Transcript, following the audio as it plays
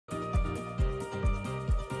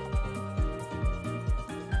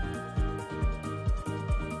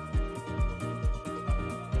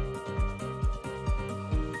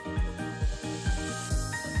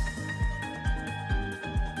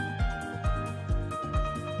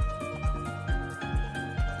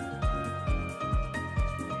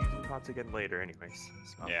pods again later anyways.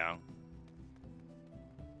 So. Yeah.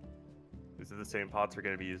 These are the same pods we're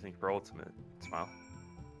going to be using for ultimate. Smile.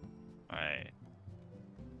 Alright.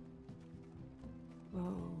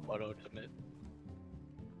 What ultimate?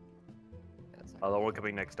 The one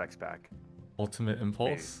coming next deck's back. Ultimate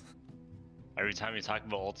Impulse. Every time you talk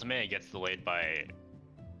about ultimate, it gets delayed by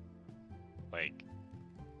like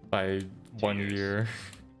By 1 years. year.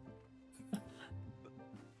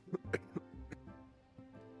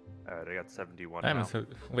 Alright, I got 71 I now.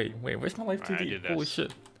 wait, where's my life Alright, I 2D? did Holy this.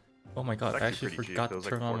 shit. Oh my god, It's I actually actually pretty cheap. forgot It to was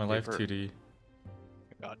like turn on my 4K life for- 2D.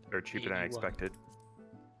 God. Or cheaper than I 81. expected.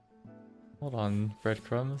 Hold on,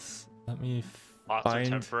 breadcrumbs. Let me Pots are find.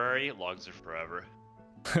 temporary, logs are forever.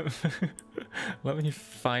 Let me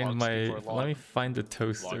find Logs my. before log. Let me find the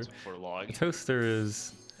toaster. Logs before log. The toaster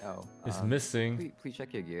is Oh, missing. Please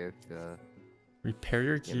check your gear if Repair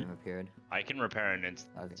your you key. haven't repaired. I can repair an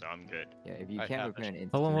instant, Okay. so I'm good. Yeah, if you I can't have repair an it.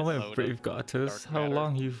 instant. How long have I Load brave of goddess? dark How matter.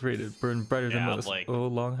 long you've rated? Burn brighter than Yeah, most. like Oh,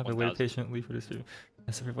 long have I waited 1000. patiently for this stream.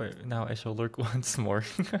 Yes, everybody. Now I shall lurk once more.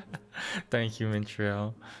 Thank you,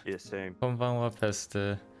 Mintrail. Yeah, same. Konbanwa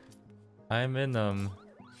Peste. I'm in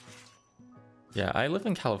yeah, I live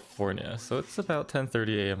in California, so it's about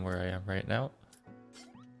 10:30 a.m. where I am right now.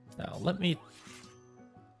 Now let me.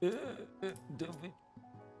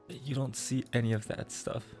 You don't see any of that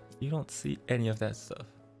stuff. You don't see any of that stuff.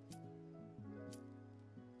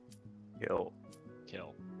 Kill.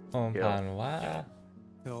 Kill. Konbanwa.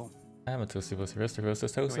 No. I'm a toasty roasty roaster roast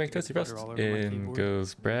toast Going make to get toasty butter roast. all over my In keyboard.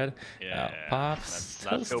 goes bread. Yeah. Out pops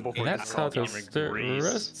That's toast. before That's this how coffee toaster grease.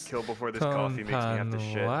 roasts. Kill before this coffee makes me have to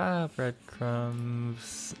shit. Konbanwa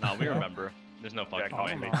breadcrumbs. No, we remember. There's no fucking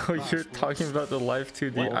Yeah, way. coffee. Oh, you're talking about the live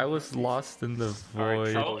 2D. I was lost in the Alright,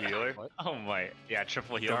 void. triple healer. Oh my. Yeah,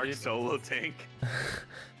 triple heal. Dark dude. solo tank.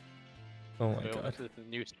 Oh my Well, god. this is the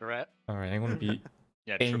new strat. Alright, I'm gonna be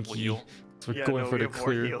Yeah, triple Anki. heal. So we're Yeah, going no, for we the have more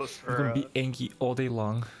clear. heals We're for, gonna be Anki all day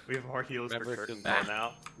long. We have more heals Remember for to curtain call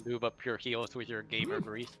now. lube up your heels with your gamer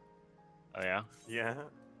grease. Oh yeah. Yeah.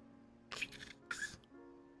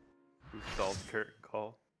 Who solved curtain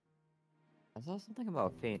call? I saw something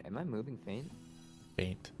about faint. Am I moving faint?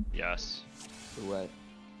 Faint. Yes. To what?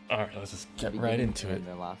 Alright, let's just The get right beginning into it. in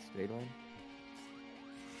the last grade one?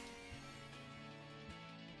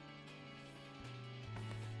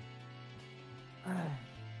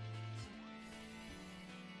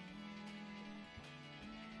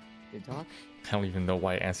 Good talk? I don't even know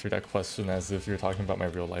why I answered that question as if you're talking about my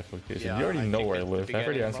real life location. Yeah, you already I know think where I it's the live. I've already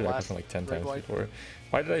beginning of answered the that question last like 10 red times light. before.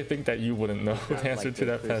 Why did I think that you wouldn't know the answer Like to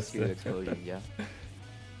the that first two question? explosions, yeah.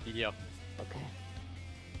 Yep. Okay.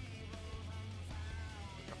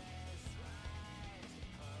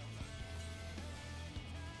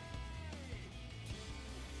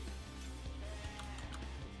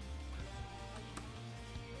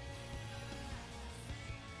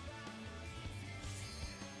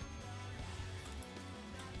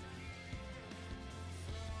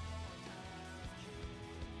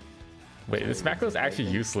 Wait, this macro is actually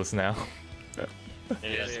useless now.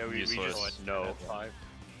 It is Yeah, we useless. just know.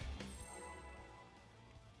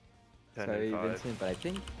 10 Sorry, and 5. Vincent, but I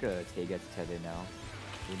think Tay gets tethered now.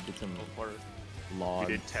 We did some We logs.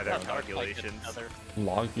 did tether calculations.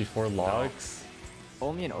 Log before logs?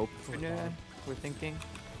 Only an opener, we're thinking.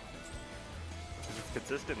 It's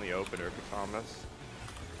consistently opener for Thomas.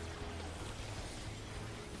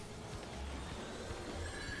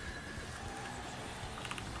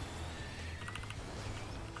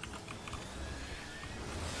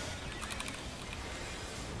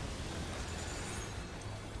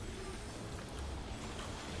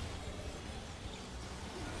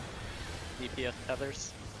 DPS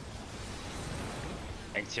tethers.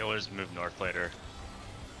 Tank healers move north later.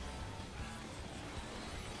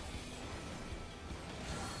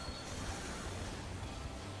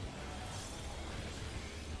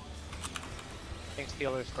 Tank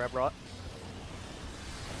stealers grab rot.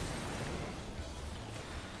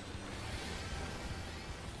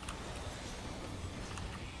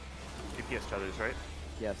 DPS tethers, right?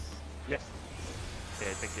 Yes. Yes. Yeah,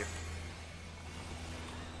 thank you.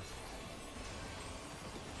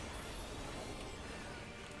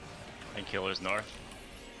 Tank healers north.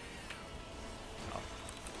 Oh.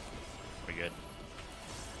 We're good.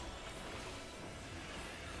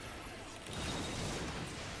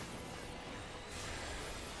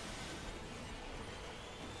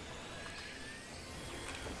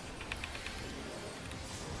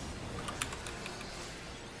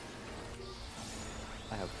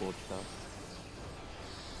 I have full stuff.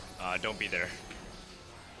 Don't be there.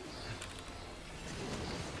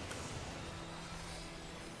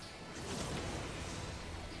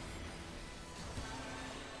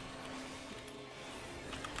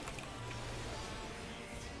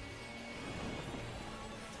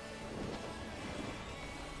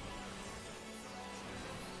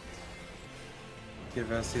 Give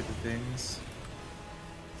Essie the things.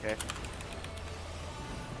 Okay.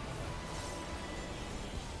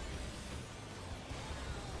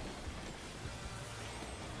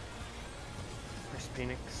 Where's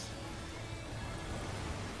Phoenix?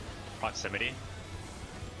 Proximity.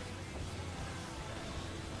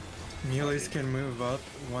 Melees can move up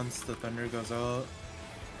once the thunder goes out.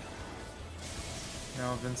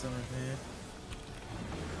 Now Vincent with me.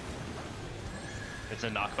 It's a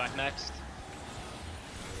knockback next.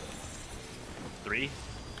 3.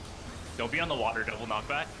 Don't be on the water, double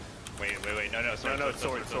knockback. Wait, no, sword. No,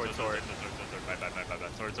 sword. My bad.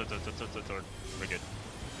 Sword. We're good.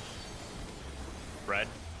 Red.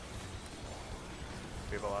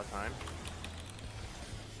 We have a lot of time.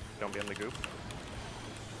 Don't be on the goop.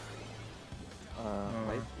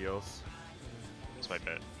 White. Heals. Swipe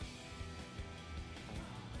it.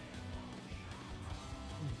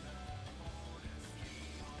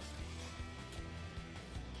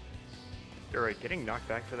 You're right, getting knocked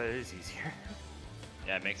back for that is easier.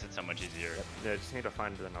 Yeah, it makes it so much easier. Yeah, I just need to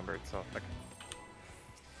find the number itself. Okay.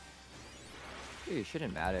 Dude, it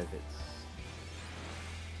shouldn't matter if it's.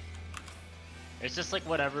 It's just like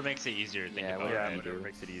whatever makes it easier. Think Yeah, about Yeah, it. whatever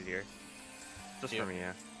makes it easier. Just Yeah. for me,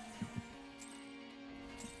 yeah.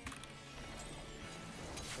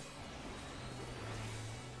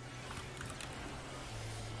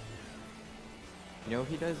 You know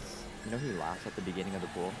he does. You know he laughs at the beginning of the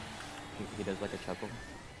pool. He does like a chuckle.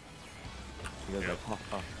 He goes Yeah. like, ha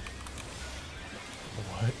ha.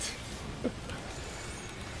 What?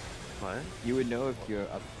 What? You would know if you're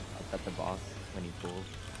up at the boss when he pulls.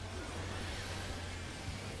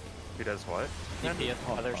 He does what? DPS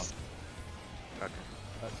Oh, tethers. Okay.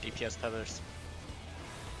 DPS tethers.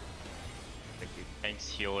 Thank you. Tanks,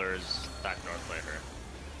 healers, back north later.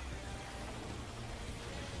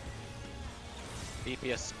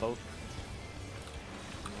 DPS both.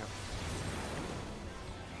 Yep.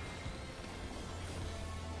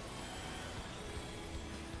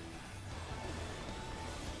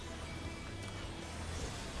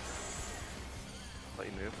 Let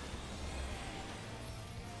you move.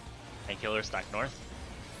 Tank healer, stack north.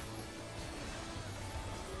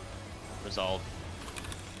 Resolve.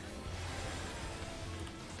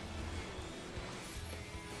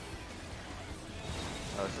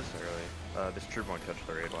 Oh, this is early. This troop won't catch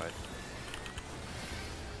the raid wide.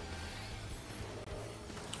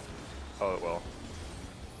 Oh, it will.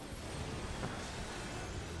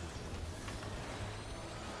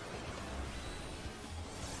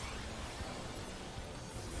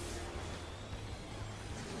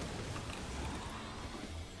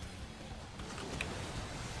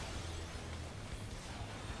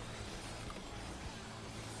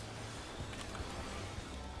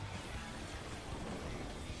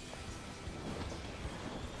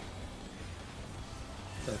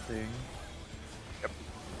 That thing. Yep.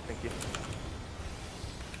 Thank you.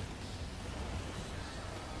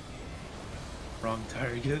 Wrong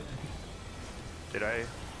target. Did I?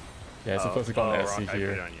 Yeah, it's supposed to go on wrong. SC I did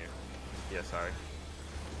here. on you. Yeah, sorry.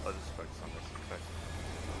 I'll just focus on this. Okay.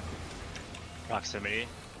 Proximity.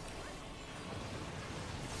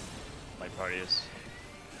 Light parties.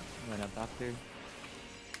 Went up after.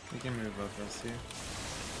 We can move up Essie.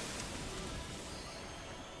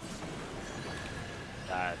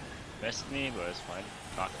 That missed me, but it's fine.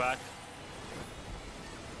 Knockback.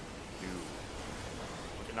 You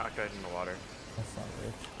get knocked out in the water. That's not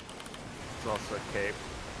good. It's also a cape.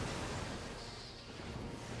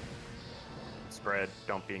 Spread.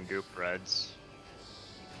 Don't be in goop. Reds.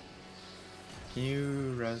 Can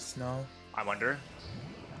you rest now? I'm under.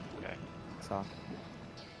 Okay. Soft.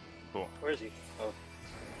 Cool. Where is he? Oh.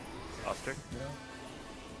 Oster. Yeah.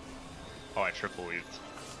 Oh, I triple weaved.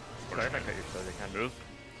 Sorry if I cut your show. They can Move.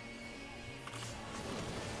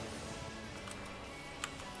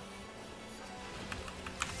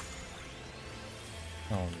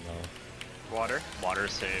 Oh no. Water. Water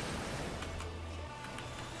save.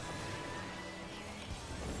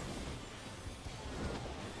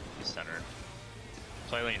 He's centered.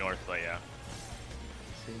 Slightly north, but yeah.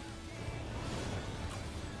 See.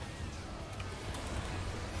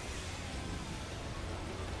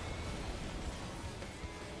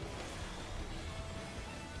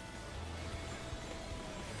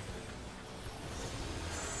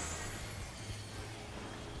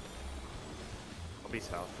 I'll be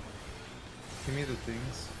south. Give me the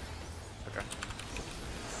things. Okay.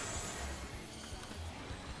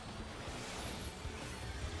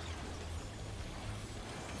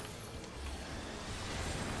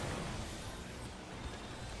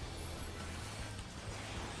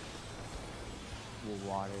 The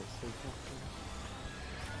water is so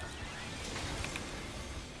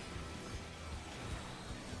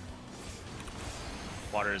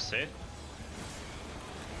Water is safe.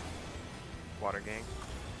 Water gang.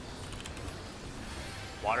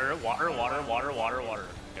 Water.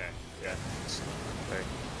 Okay. Yeah. Sorry.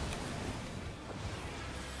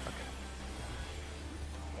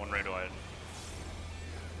 One right wide.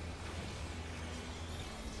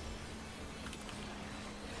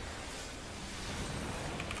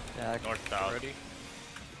 Jack. North south. Ready?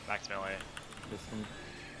 Max melee. Listen.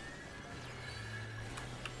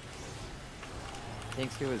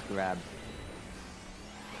 Thanks to his grab.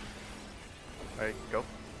 Alright, go.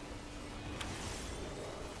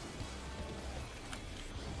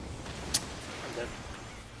 I'm dead.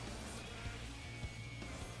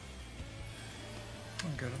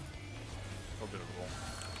 I'll get him. A little bit of a roll.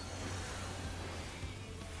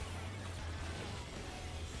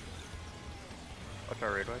 Watch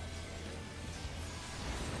our raid wide.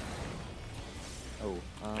 Oh,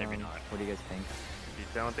 Maybe not. What do you guys think?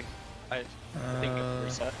 I don't think. I think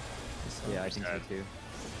reset. Yeah, I think so Reset. too.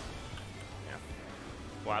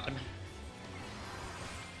 What happened?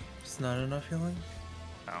 It's not enough healing?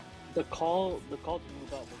 The call to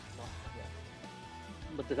move out was not yet.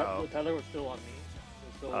 But Oh. the tether was still on me.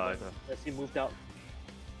 So Oh, as he moved out,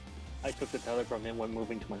 I took the tether from him when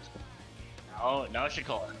moving to my spot. Oh, now I should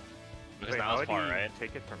call it. Because Wait, now how it's would far, he right?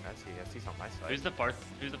 take it from SE? SE's on my side. Who's the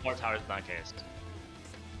far towers in that case?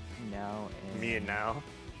 Now and Me and now?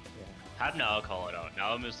 Yeah. Have now call it out.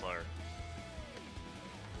 Now move slower.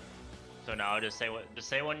 So now just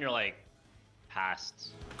say when you're like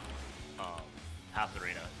past half the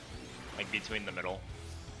arena. Like between the middle.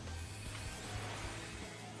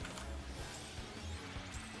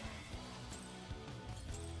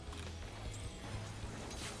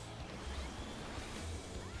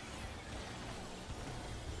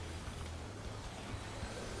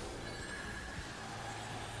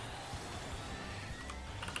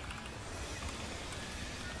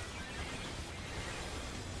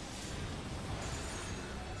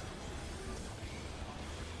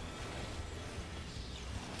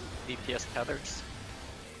 DPS tethers.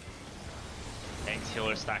 Tanks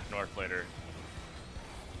healer stack north later.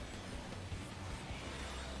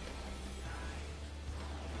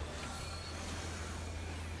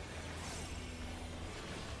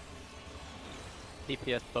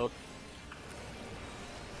 DPS both.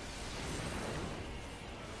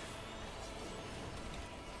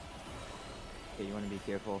 Okay, you want to be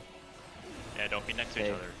careful. Yeah, don't be next to each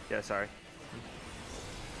Okay. other. Yeah, sorry.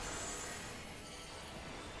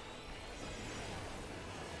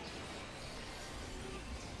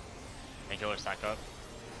 Tank healer stack up.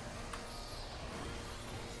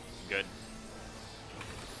 Good.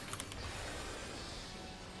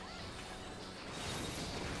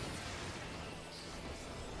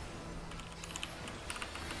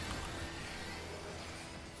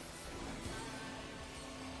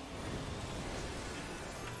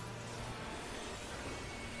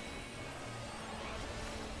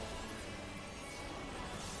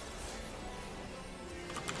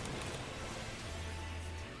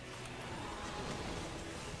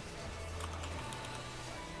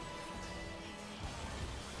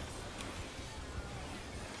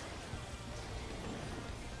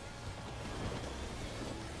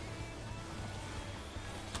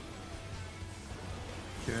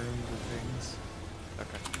 Give him the things.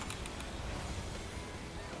 Okay.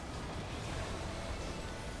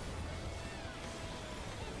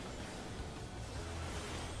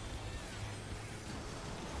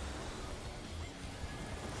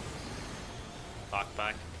 Lock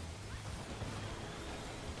back.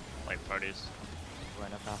 Light parties.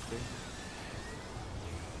 Run up after.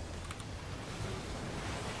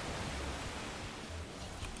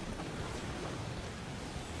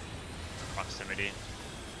 Proximity.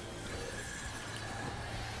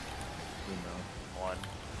 You know. One.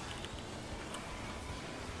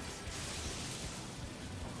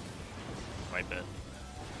 Right bit.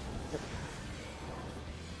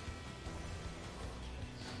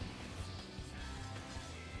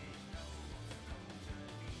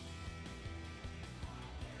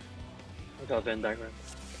 I got a Venn diagram.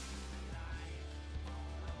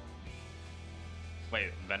 Wait,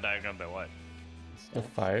 Venn diagram by what? The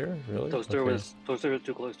fire? Really? Toaster Okay. was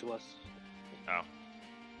too close to us. Oh.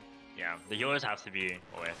 Yeah, the healers have to be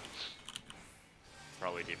away.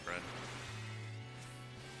 Probably different.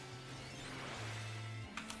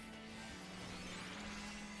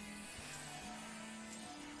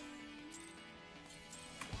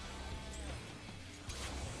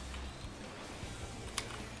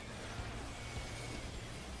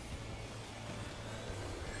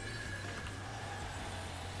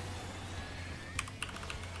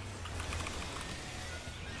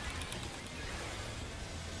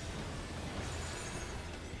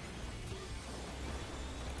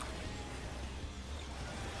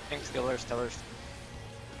 Tank skillers, tellers.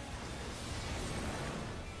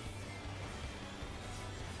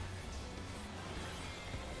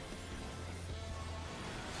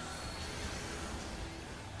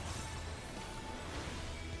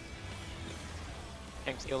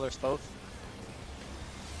 Tank skillers both.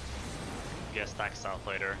 Yeah, stack south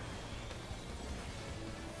later.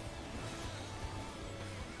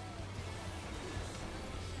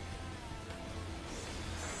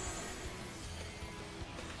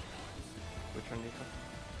 Which one do you think?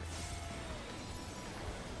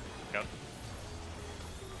 Yep.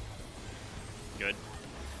 Good.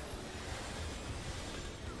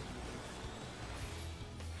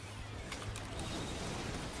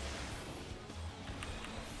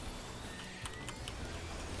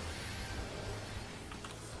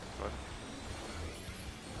 What?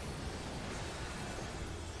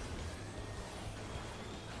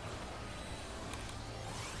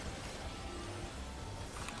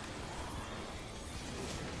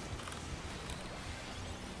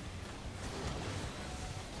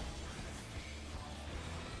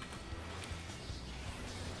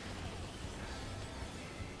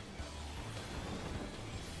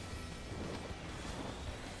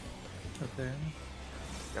 Up there.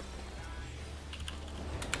 Yep.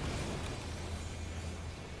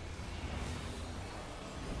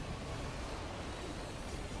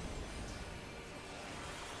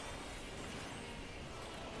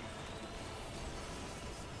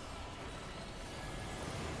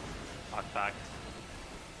 Lock back.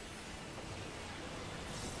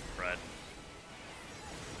 Red.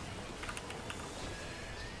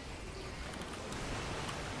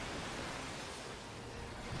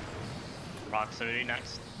 Proximity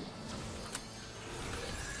next.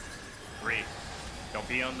 3. Don't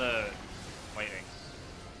be on the lightning.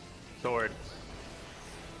 Sword.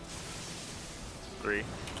 3.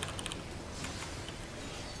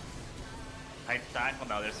 Height stack on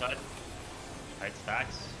the other side. Height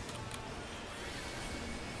stacks.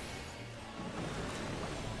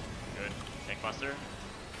 Good. Tank buster.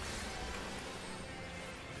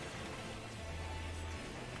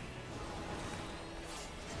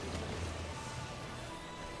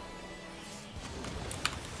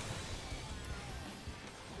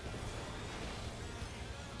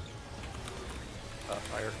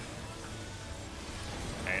 Fire.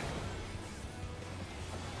 Okay.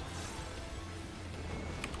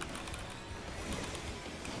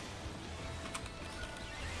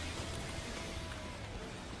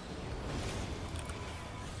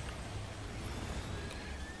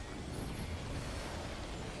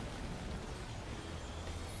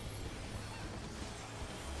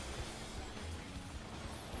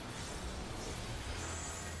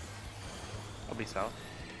 I'll be south.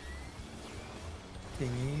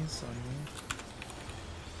 Thingies on me.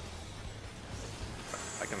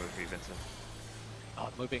 I can move you, Vincent. Oh,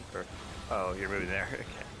 I'm moving. Or, Oh, you're moving there. Okay,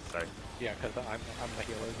 sorry. yeah, because I'm the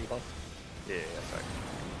healer debuff. Yeah, sorry.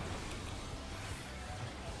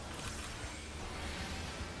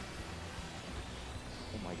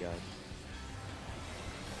 Oh my god.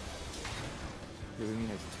 Lumin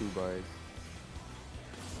has 2 bars.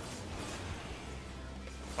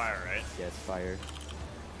 Fire, right? Yes, fire.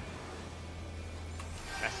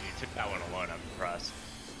 Actually, you took that one alone. I'm impressed.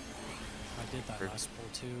 I did that Sure. last pull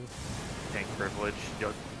too. Tank privilege.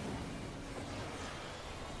 Yo.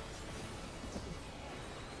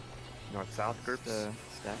 North-south groups.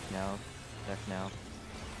 Stack now. Stack now.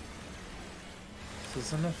 So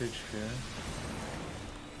it's enough HP.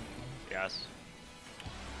 Yes.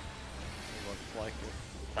 Looks like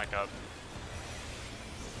it. Back up.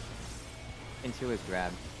 Into his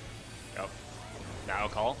grab. Yep. Now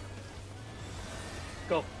call.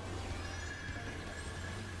 Go.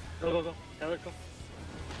 Go, go, go. Taylor, go.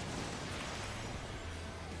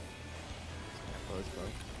 Close, close.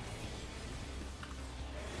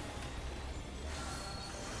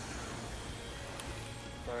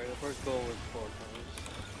 Sorry, the first goal was 4 times.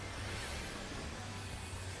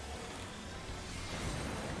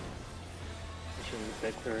 I should be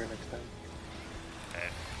Victor next time. Okay.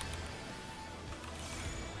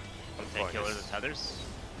 I'll take killers and tethers.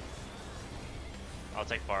 I'll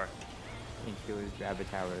take bar. Tank healers grab a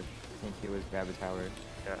tower. Tank healers grab a tower.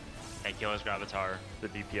 Yeah. Take killers, grab a tower. The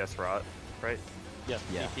DPS rot, right? Yes,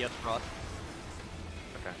 Yeah. DPS rod.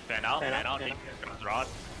 Okay. Fan out, Fan fan out, out. fan Take out. killers, rod.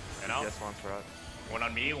 Fan out. DPS wants rot. One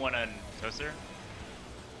on me, one on Toaster.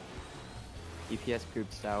 EPS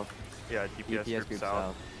group south. Yeah, DPS, group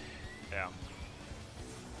south. Yeah.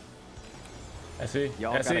 I see.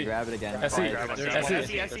 Y'all I gotta see. grab it again. I see. Grab it. I There's see. one- I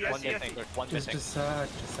see. There's one missing. There's one Just missing.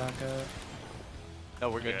 Saka. No,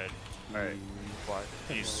 we're good. Good. Alright. Fly.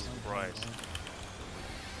 Jesus Christ.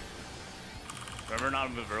 Remember not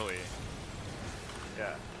to move early.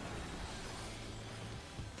 Yeah.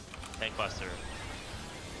 Tank buster.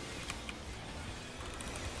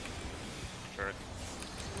 Sure.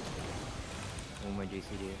 Oh my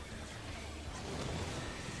JCD.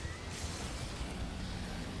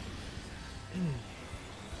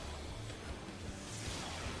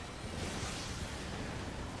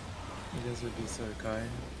 You guys would be so kind.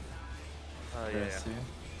 Oh for yeah. us to-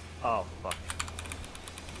 Oh fuck.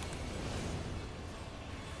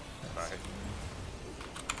 Sorry.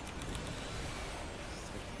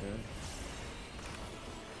 So good.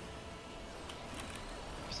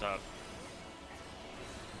 What's up?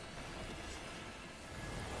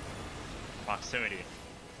 Proximity.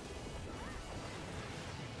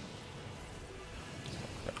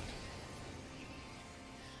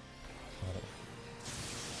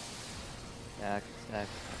 Stack, stack.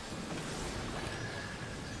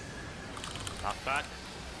 Knockback.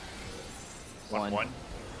 One. One.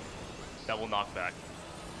 Double knockback.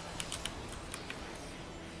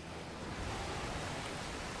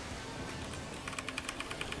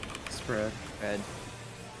 Spread. Red.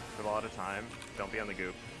 With a lot of time. Don't be on the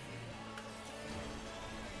goop.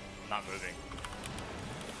 Not moving.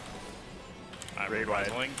 Alright, Raid wide.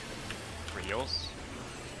 rifling. For heals.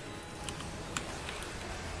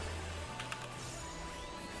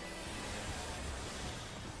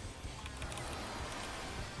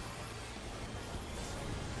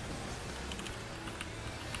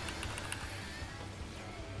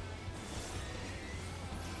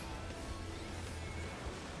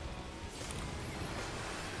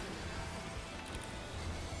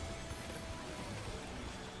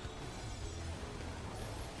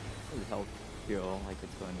 His health feel like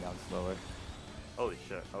it's going down slower. Holy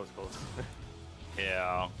shit, that was close.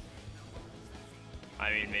 Yeah.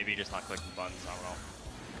 I mean, maybe just not clicking buttons, I don't know.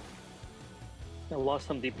 I lost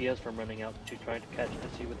some DPS from running out to trying to catch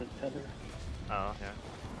SC with his tether. Oh yeah.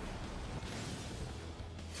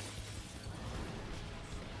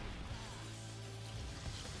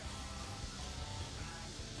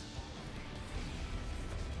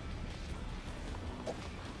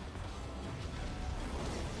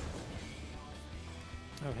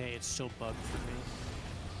 Oh hey, it's still bugged for me.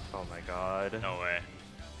 Oh my god. No way.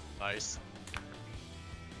 Nice.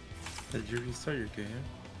 Did you restart your game?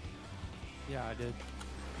 Yeah, I did.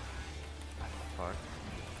 Fuck.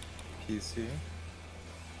 PC?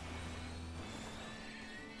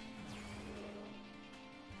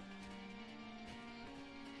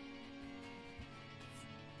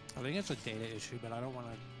 I think it's a data issue, but I don't want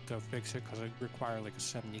to go fix it because I require like a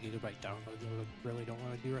 70 gigabyte download that I really don't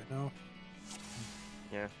want to do right now.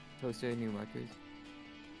 Yeah. Posted new markers.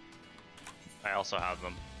 I also have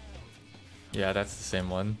them. Yeah, that's the same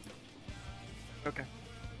one. Okay.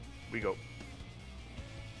 We go.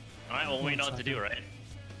 Alright, well we know what to do, right?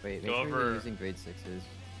 Wait, make Go sure you're over- using grade 6s.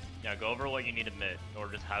 Yeah, go over what you need to mid, or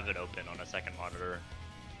just have it open on a second monitor.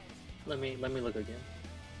 Let me look again.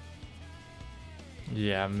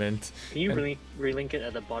 Yeah, mint. Can you relink it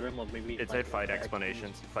at the bottom or maybe? It said fight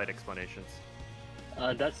explanations. Fight explanations.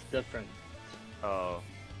 That's different. Oh.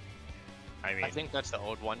 I mean, I think that's the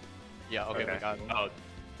old one. Yeah, okay, Okay. we got oh,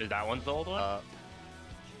 is that one's the old one? Hold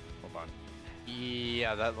on.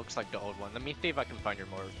 yeah, that looks like the old one. Let me see if I can find your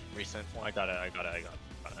more recent one. I got it.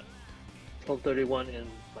 1231 in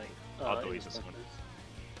like. I'll delete this one. instructions.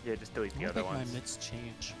 Yeah, just delete I the don't other think my ones. mitts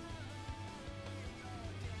change.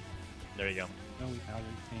 There you go. No, we added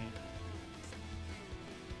paint.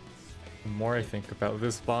 The more I think about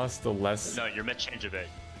this boss, the less. No, your mid change a bit.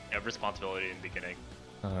 You have responsibility in the beginning.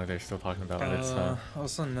 Oh, they're still talking about it. So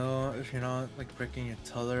Also know if you're not like breaking your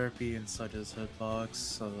teller, be inside his hitbox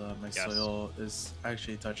so that my Yes. soil is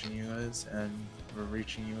actually touching you guys and we're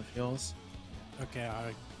reaching you with heals. Okay,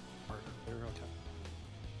 I. They're okay.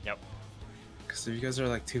 Yep. Because if you guys are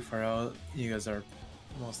like too far out, you guys are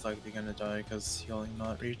most likely gonna die because healing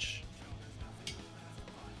not reach.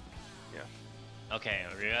 Okay,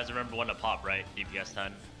 you guys remember when to pop, right? DPS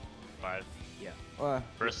 10, 5. Yeah.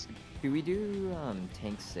 First, Do we do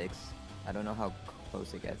tank 6? I don't know how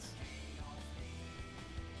close it gets.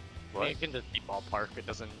 What? You can just be ballpark. It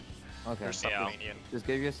doesn't. Okay. There's Yeah. subterranean. Just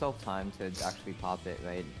give yourself time to actually pop it,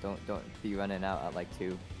 right? Don't be running out at like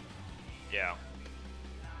 2. yeah.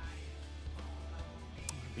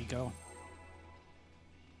 We go.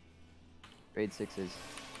 Grade 6s.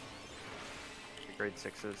 Grade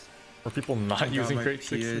 6s. are people I not got using my grade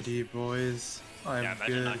sixes? PAD, boys. I'm Yeah,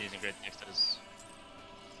 imagine good. not using grade 6s.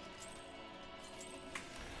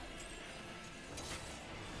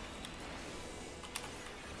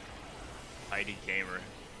 ID gamer.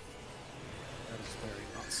 That is very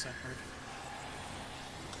not centered.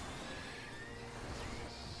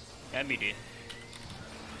 MBD.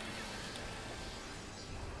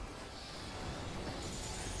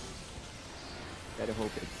 Gotta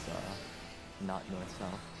hope it's not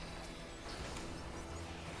north-south.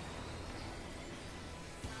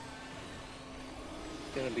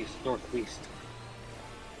 It's gonna be northeast.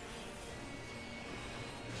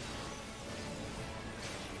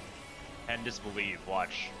 And disbelieve.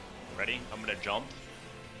 Watch. Ready? I'm gonna jump.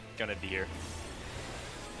 Gonna be here.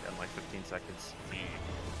 Yeah, in like 15 seconds.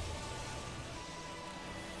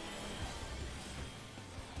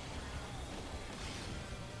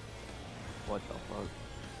 What the fuck?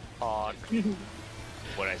 Hog.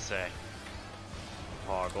 What'd I say?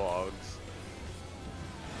 Hog logs.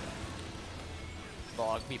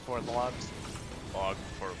 Log before logs. Log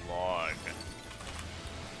for log.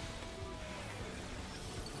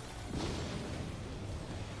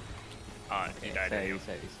 He died Say, at you. you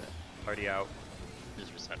said. Already out.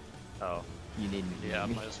 Just reset. Oh. You need me. Yeah,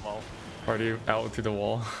 might as well. Already out through the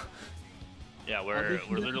wall. Yeah, we're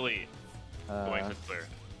literally going to clear.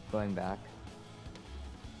 Going back.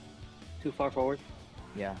 Too far forward.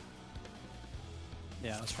 Yeah.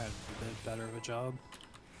 Yeah, I was trying to do a bit better of a job.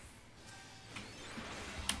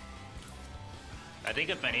 I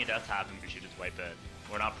think if any deaths happen, we should just wipe it.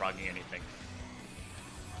 We're not progging anything.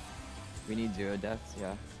 We need 0 deaths,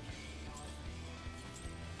 yeah.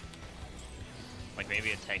 Like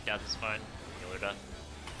maybe a tank death is fine. Healer death.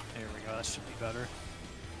 There we go, that should be better.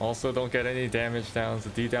 Also, don't get any damage downs.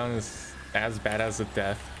 The D down is as bad as the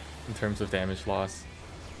death in terms of damage loss.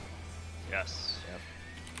 Yes. Yep.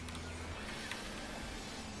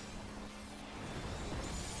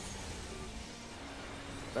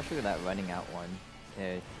 Especially with that running out one.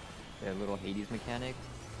 Their little Hades mechanic.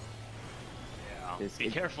 Yeah. Be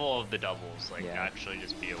careful of the doubles. Like, Yeah. actually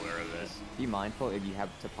just be aware of it. Just be mindful if you have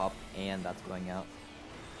to pop and that's going out.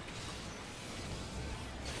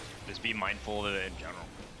 Just be mindful of it in general.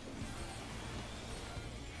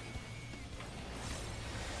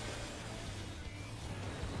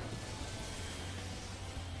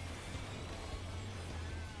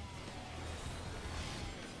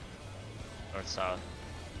 North south.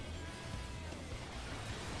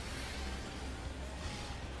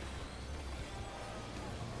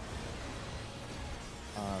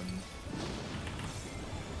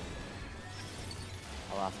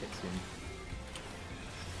 I'll ask it soon.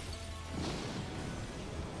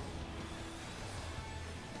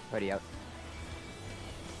 Ready out.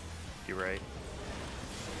 You're right.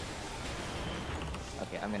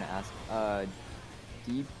 Okay, I'm gonna ask.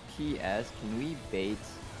 DPS, can we bait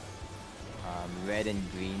red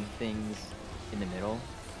and green things in the middle?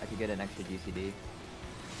 I could get an extra GCD.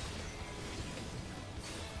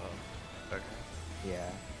 Oh, okay.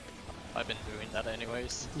 Yeah. I've been doing that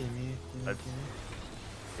anyways. That's,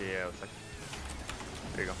 yeah, it's like.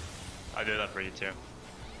 There you go. I did that for you too.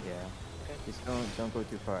 Yeah. Just don't go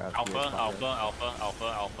too far out. Alpha, alpha, alpha, alpha,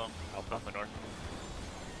 alpha, alpha, alpha north.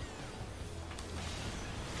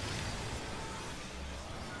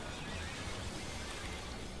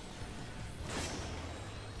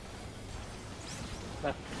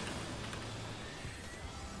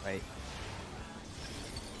 Right.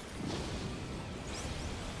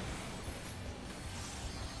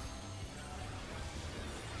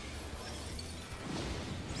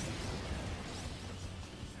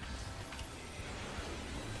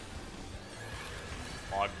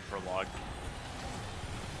 Log for log.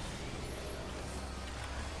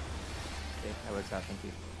 Okay, that works out, thank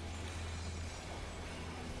you.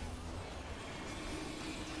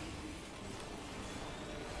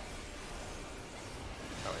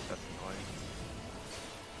 Oh, wait, that's annoying.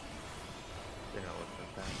 Didn't know what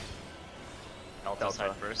that. Delta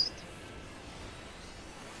side first.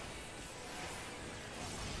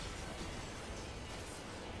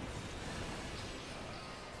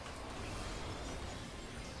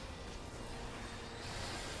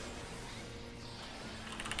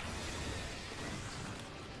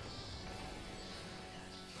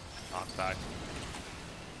 Knock back.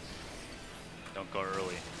 Don't go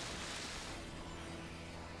early.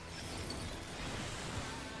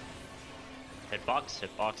 Hitbox,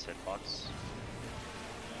 hitbox, hitbox.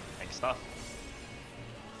 Tank stuff.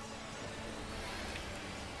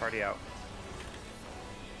 Party out.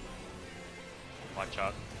 Watch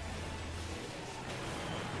out.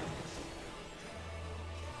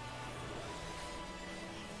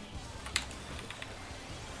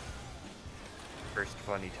 First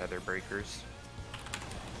funny tether breakers.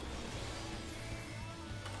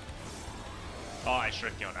 Oh, I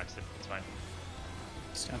shrinked you on exit. It's fine.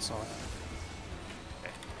 Stand solid.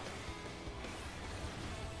 Okay.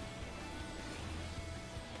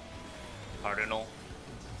 Cardinal.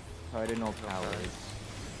 Cardinal powers.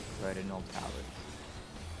 Cardinal powers.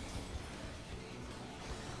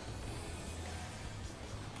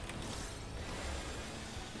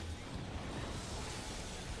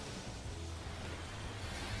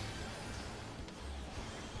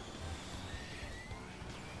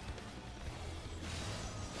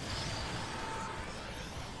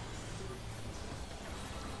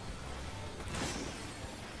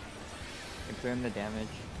 Confirm the damage.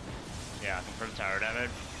 Yeah, confirm tower damage.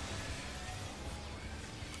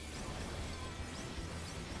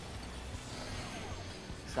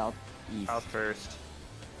 Southeast. South first.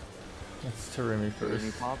 It's Tarumi first.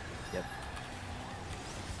 Tarumi pop? Yep.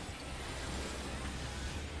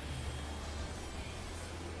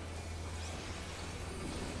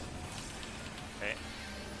 Okay.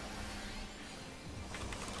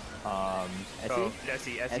 Go.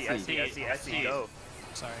 Essie? Essie, go.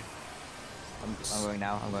 Sorry. I'm going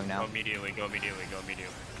now, I'm going now. Go immediately, go immediately, go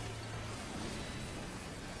immediately.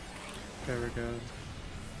 There we go.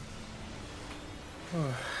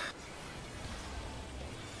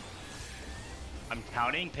 I'm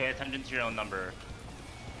counting, pay attention to your own number.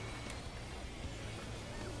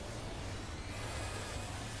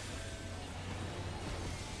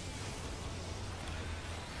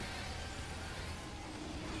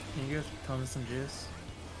 Can you guys tell me some juice?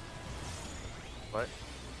 What?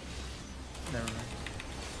 Never mind.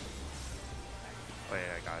 Wait,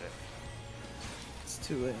 I got it. It's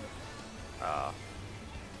too late.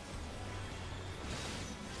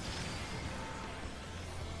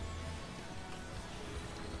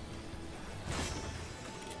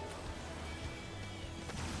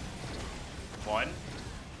 One,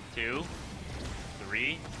 2,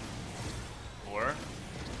 3, 4,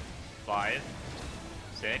 5,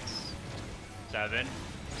 6, 7,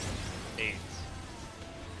 8.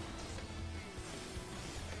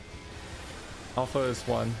 Alpha is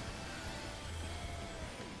 1.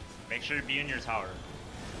 Make sure to be in your tower.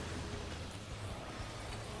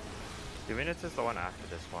 2 minutes is the one after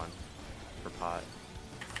this one. For pot.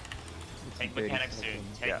 Take 30 mechanics soon.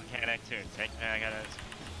 seconds. Take Yeah. mechanics soon. Take mechanics.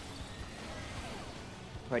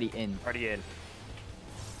 Party in. Already in.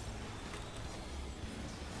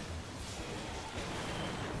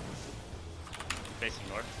 Facing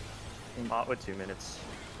north. Pot with 2 minutes.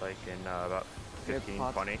 Like in about Their 15,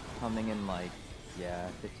 pot's 20. coming in like, yeah,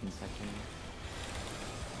 15 seconds.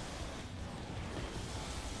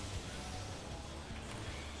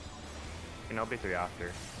 And I'll be 3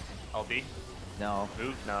 after. LD. No,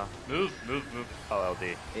 Move. No. Move. Move. Move. Oh,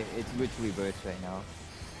 LD. it's mutually reverse right now.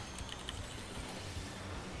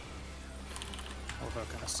 Although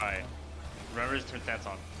kind of Alright. Remember to turn stats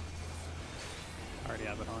on. Already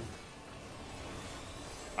have it on.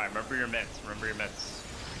 Alright, remember your mitts. Remember your mitts.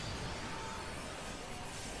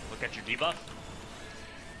 Look at your debuff.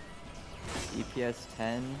 EPS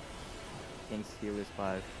 10. King's Healers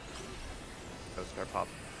 5. Go start pop.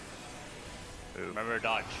 Move. Remember to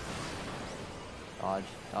dodge. Dodge.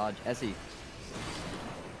 Dodge. Essie.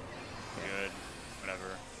 Good.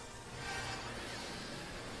 Whatever.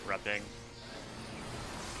 Repping.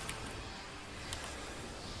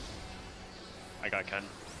 I got Ken.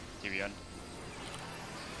 TVN.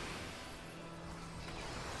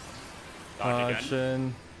 Dodge again.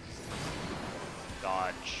 Action.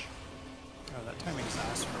 Dodge. Oh, that timing's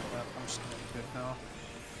ass for that. I'm just gonna do it now.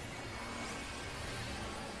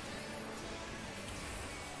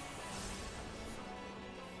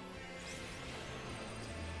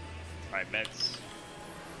 Alright, mitts.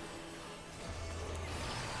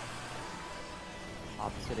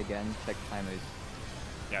 Opposite again. Check timers.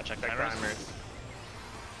 Yeah, check Check timers. timers.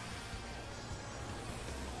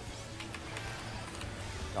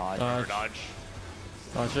 Dodge. Remember dodge.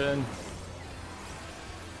 Dodge in.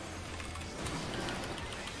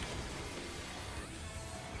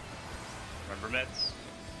 Remember mitts.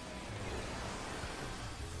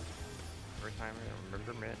 Remember timer.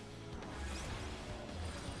 Remember mitt.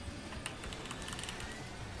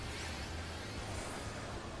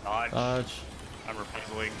 Dodge. Dodge. I'm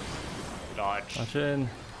repelling. Dodge. Dodge in.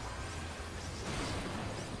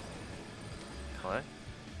 What?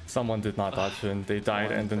 Someone did not dodge in. They died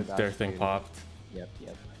Someone and then forgot their thing to. popped. Yep,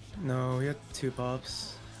 yep. No, we had 2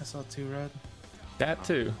 pops. I saw 2 red. That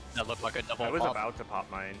too. That looked like a double I was pop. about to pop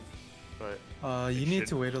mine, but You It need should-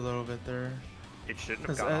 to wait a little bit there. it shouldn't have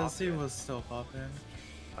Because gone off Elsie yet. was still popping.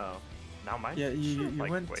 Oh. Now mine Yeah, you should've,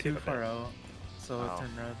 like, went waited too a far bit. out. So it Oh.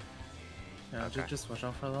 turned red. Yeah, Okay. just watch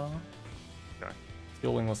out for that.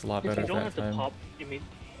 Fueling was a lot If better you don't have that to time. pop, you mean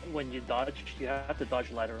when you dodge, you have to dodge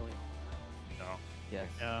laterally. No. Yes.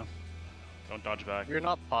 Yeah. Don't dodge back. If you're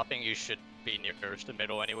not popping, you should be nearest the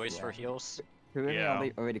middle anyways for Yeah. heals. Kurume Yeah.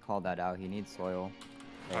 already called that out. He needs soil.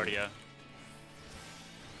 Arcaea.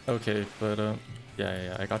 Okay, but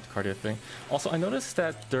yeah, I got the cardio thing. Also, I noticed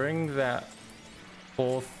that during that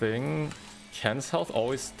whole thing, Ken's health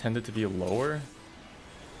always tended to be lower.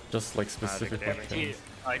 Just like specific damage. things.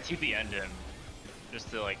 I TP end him just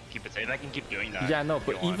to like keep it safe. I can keep doing that. Yeah, no, if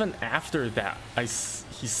you but want. even after that,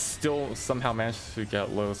 he still somehow managed to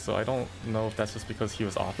get low. So I don't know if that's just because he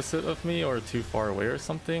was opposite of me or too far away or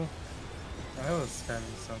something. I was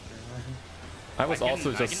spamming something. I was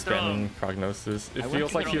also I just can throw spamming him. prognosis. It I went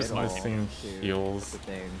feels to like the he was middle missing to- heals. the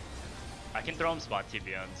thing. I can throw him spot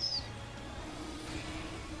TPNs.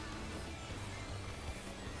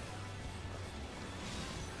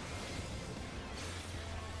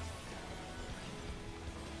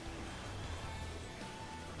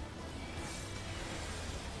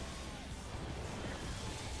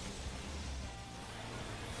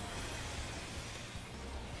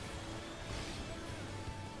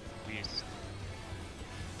 Beast.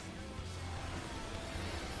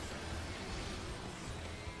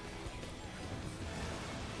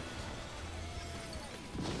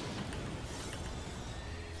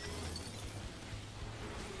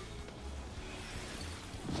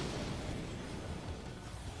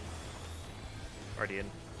 Already in.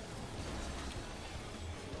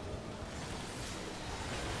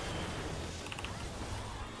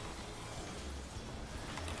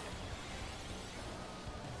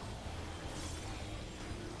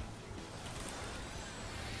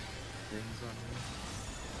 Rings on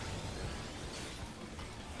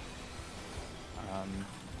me.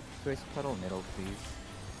 Choice pedal middle, please.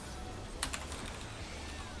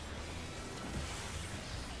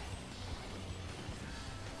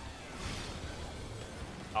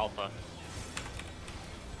 Alpha.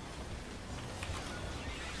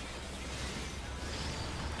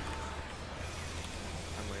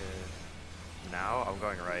 I'm with. Now I'm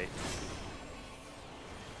going right.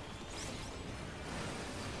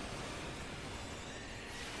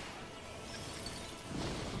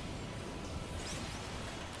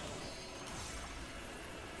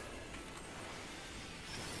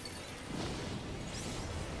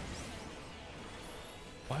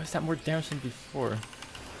 Why is that more damage than before?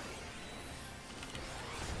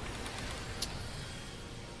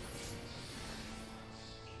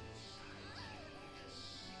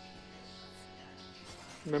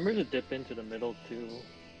 Remember to dip into the middle to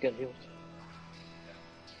get healed.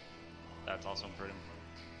 That's also important.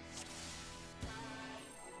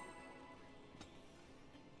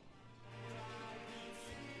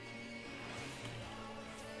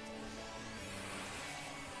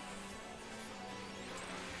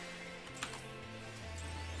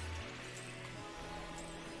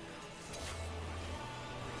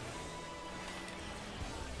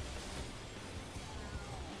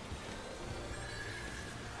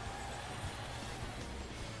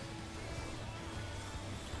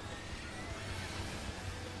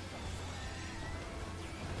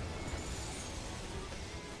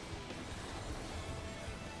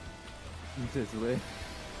 Just lit.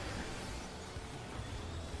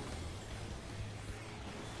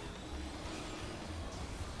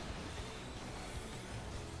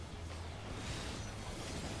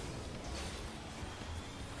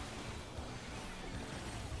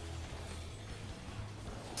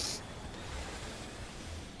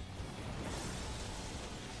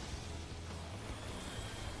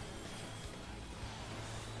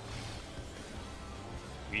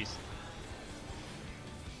 Beast.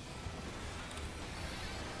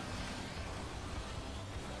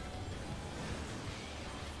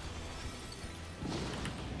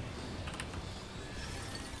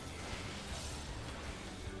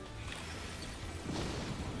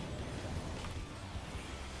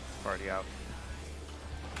 Already out.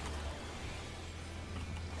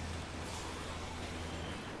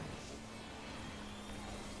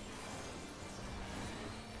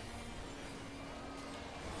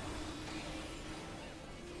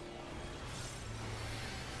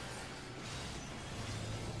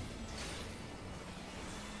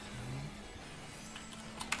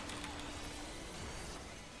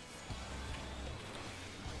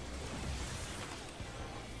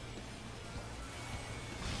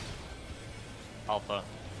 Alpha.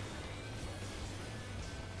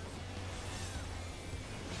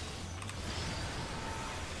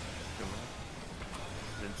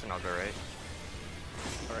 Vincent, I'll go right.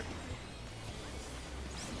 Alright.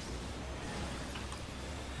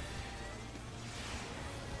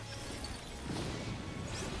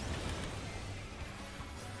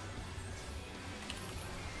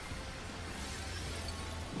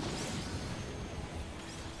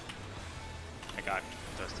 I got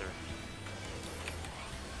Duster.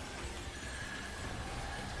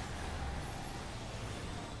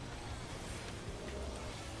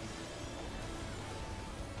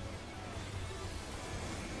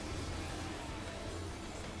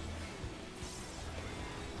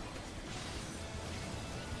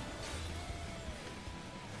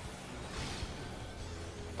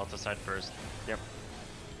 Alto side first. Yep.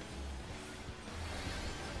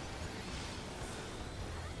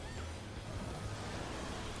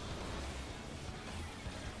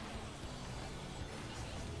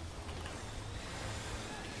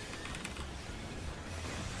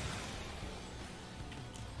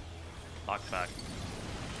 Lock back.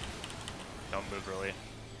 Don't move really.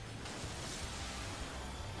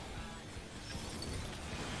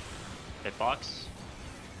 Hitbox.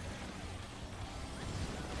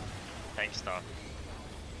 Tank stuff.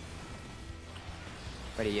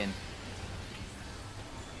 Ready in.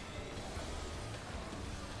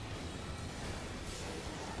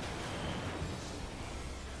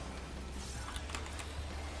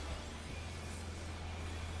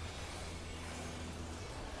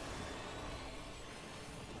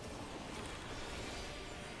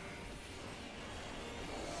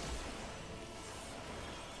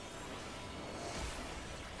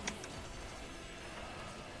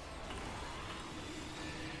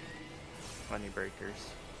 Money breakers.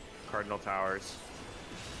 Cardinal towers.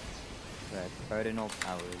 Right, Cardinal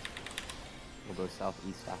Towers. We'll go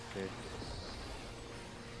southeast after.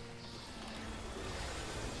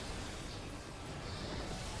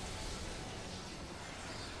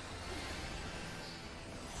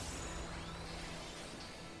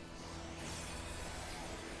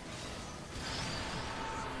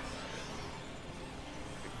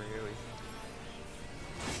 Really?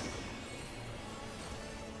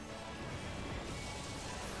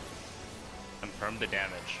 Confirm the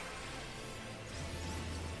damage.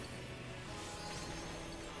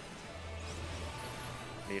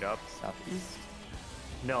 Meet up. Southeast?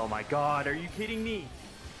 No, my god, are you kidding me?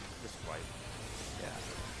 Just wipe. Yeah.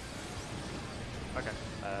 Okay.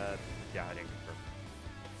 Yeah, I didn't confirm.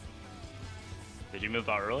 Did you move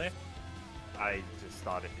out early? I just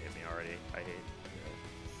thought it hit me already. I hate it.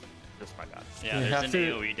 Just my bad. Yeah, You there's have an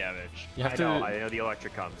to- AoE damage. You have I to. know the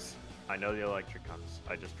electric comes. I know the electric comes.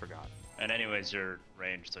 I just forgot. And anyways, you're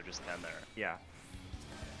ranged, so just stand there. Yeah.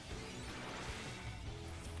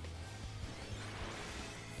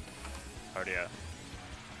 Arcaea.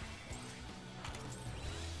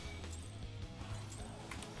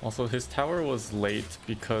 Also, his tower was late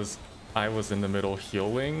because I was in the middle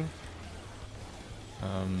healing.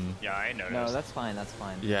 Yeah, I noticed. No, that's fine, that's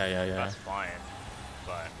fine. Yeah. That's fine.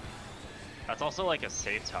 But that's also like a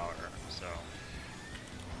safe tower, so.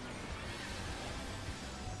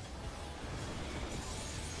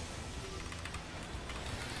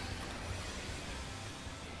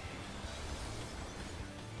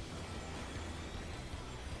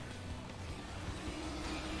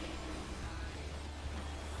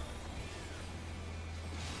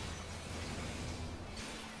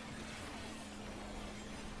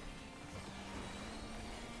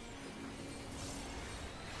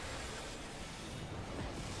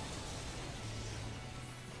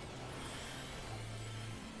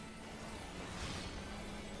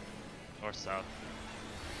 North south.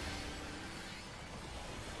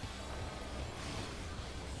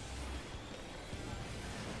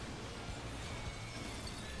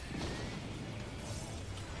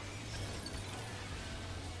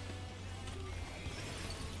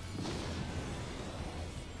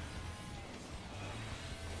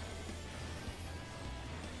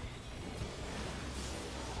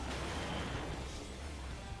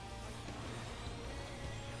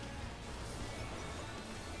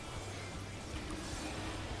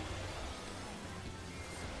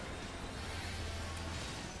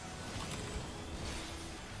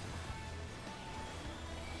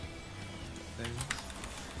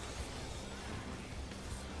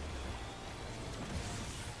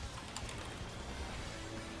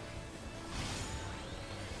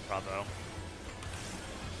 Bravo.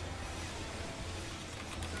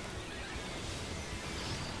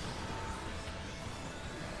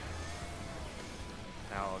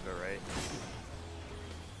 Now I'll go right.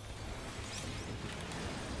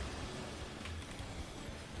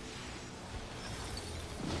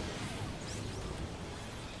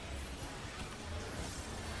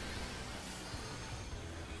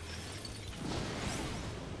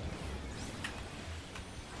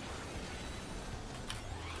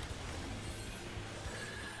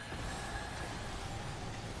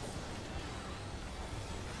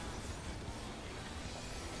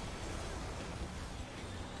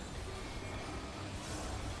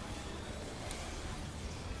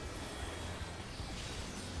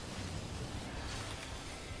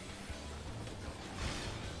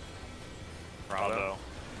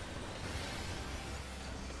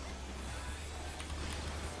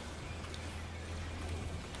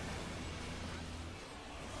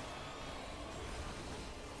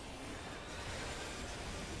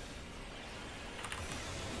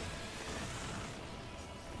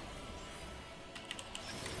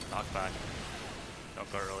 Knock back.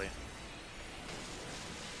 Don't go early.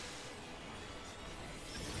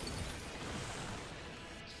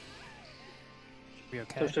 Be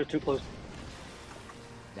okay. Push her too close.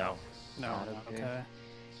 No. No, Not not okay. okay.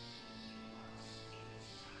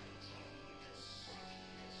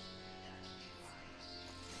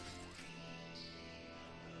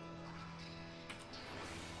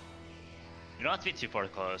 You don't have to be too far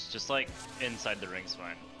close. Just like inside the ring's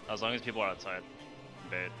fine. As long as people are outside.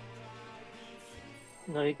 Bait.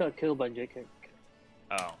 No, he got killed by JK.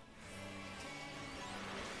 Oh.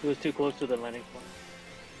 He was too close to the landing point.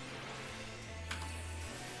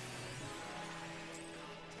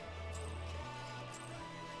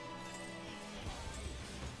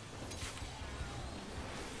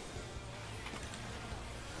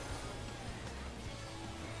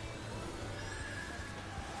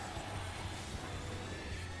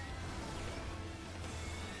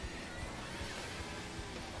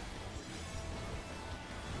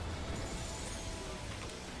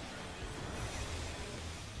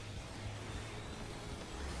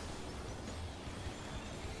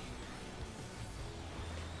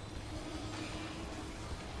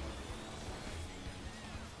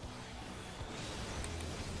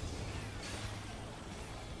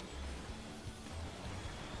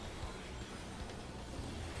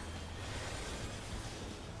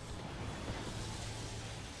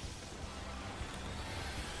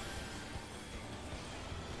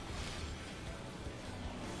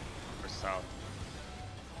 Or south.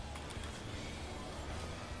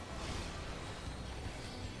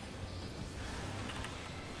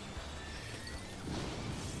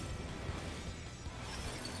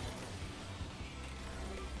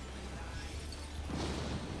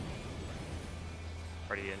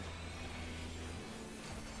 Already in.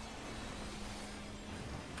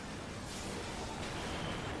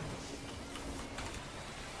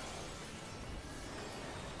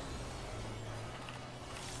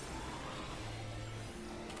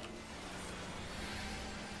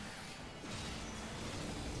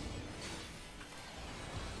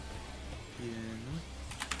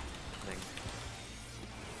 Thing.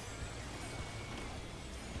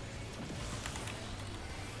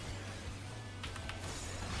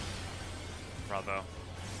 Bravo.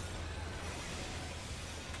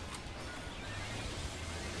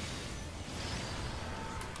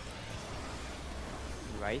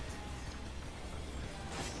 Right?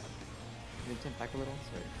 Can you turn back a little?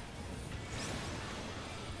 Sorry.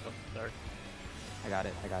 Oh, there. I got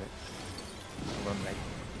it. I'm going right.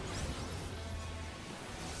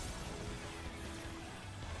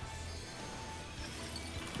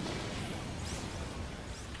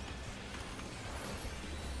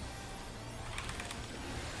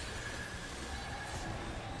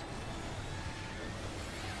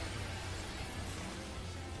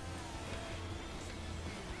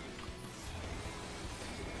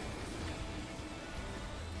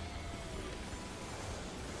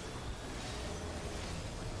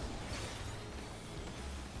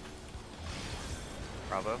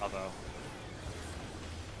 Bravo. Bravo.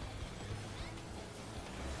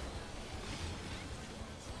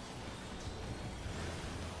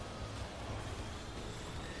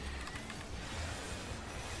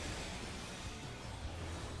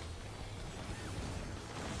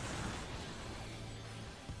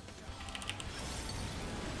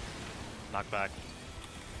 Knock back.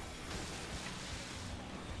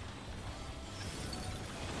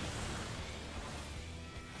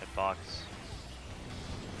 Hit box.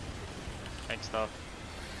 Tank stuff.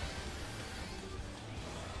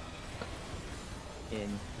 In.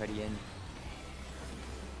 Ready in.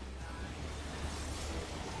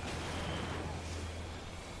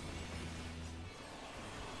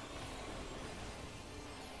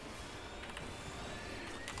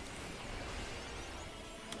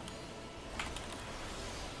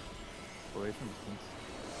 Away from the things.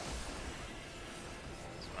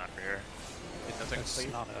 It's not for here. It doesn't It's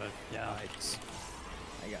cleave. not a, yeah, it's,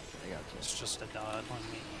 I got you. it's just a dot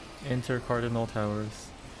on me. Enter Cardinal Towers.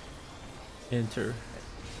 Enter.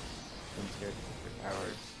 Insert for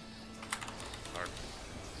towers. Hard.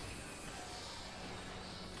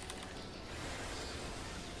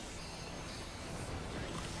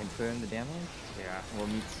 Confirm the damage? Yeah. We'll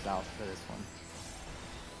meet south for this one.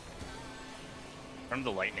 From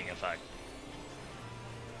the lightning effect.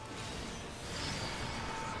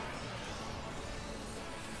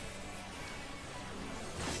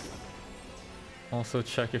 Also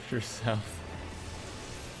check if you're south.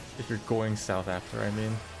 If you're going south after, I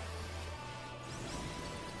mean.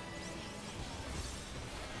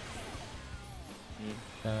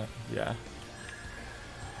 Me. Yeah.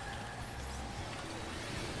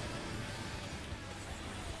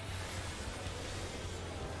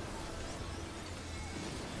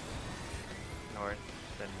 north,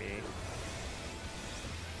 then me.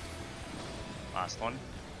 Last one.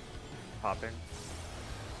 Popping.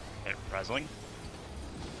 Hit Breslin.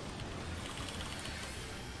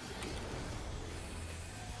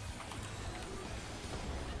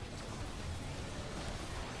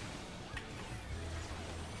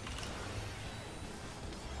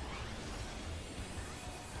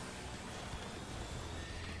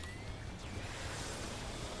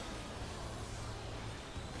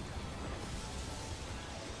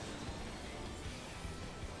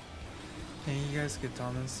 Can you guys get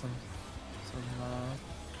Thomas some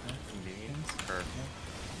Convenience? things? Or,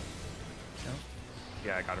 Yeah.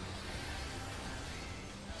 yeah, I got him.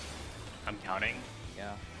 I'm counting.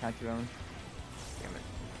 Yeah. Count your own. Damn it.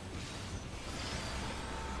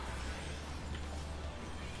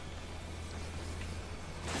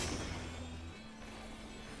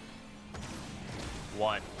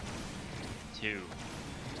 One, 2,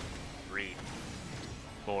 3,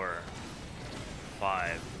 4,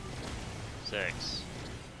 5, 6,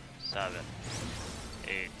 7,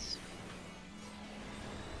 8.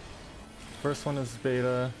 First one is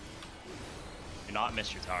beta. Do not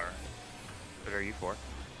miss your tower. What are you for?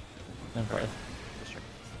 And Okay. five. Just check.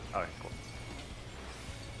 Okay, cool.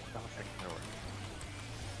 Okay, that'll work.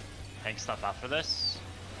 Tank stuff after this.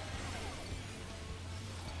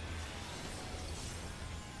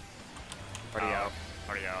 Party out.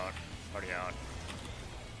 Party out. Party out.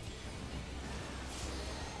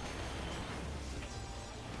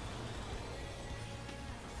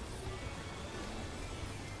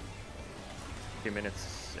 Few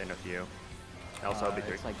minutes in a few. Also, I'll be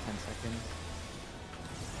 3. It's like 10 seconds.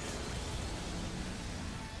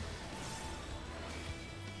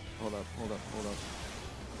 Hold up, hold up, hold up.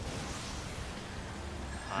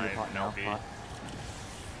 You're I'm hot now, LB. hot.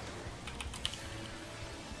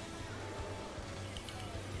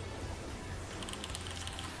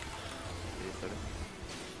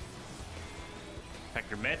 Check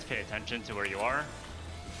your mids, pay attention to where you are.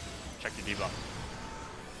 Check your debuff.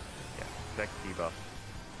 Yeah, check debuff.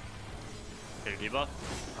 Get your debuff.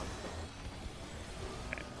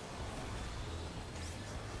 Okay.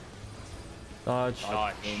 Dodge.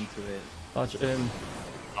 Dodge. Into it. Dodge in.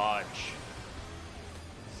 Dodge.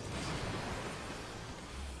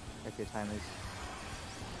 Check your timers.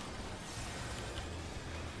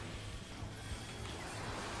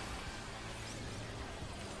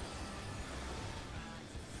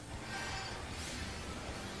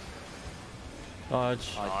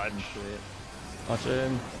 Dodge. Dodge. Into it. Dodge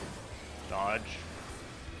in. Dodge.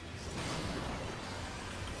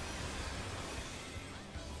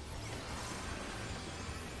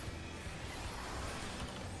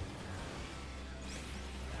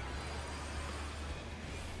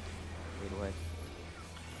 Fade away.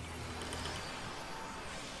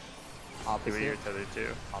 See what you're Opposite. tethered to.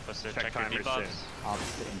 Opposite. Check Check your timers debuffs. soon.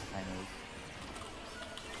 Opposite in timers.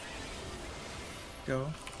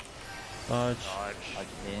 Go. Dodge. Dodge. Dodge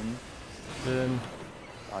in. In.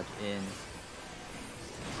 Dodge in.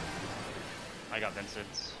 I got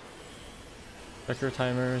Vincent's. Check your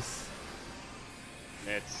timers.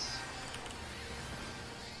 It's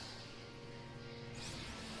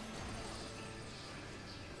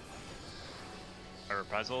remember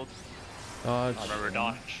Prezzled. Dodge. Remember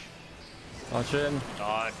dodge. Dodge in.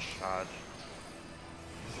 Dodge. Dodge.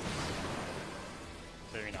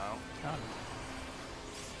 Clearing out.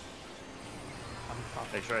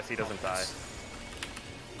 Make sure SC doesn't die.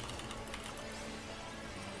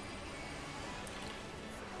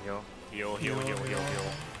 Heal. Heal, heal, heal, heal,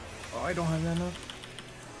 heal. Oh, I don't have that enough.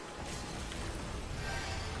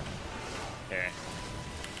 Okay.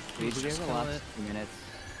 We do the last 2 minutes.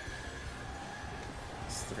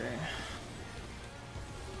 It's 3.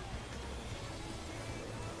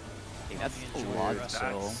 That's a Enjoy lot your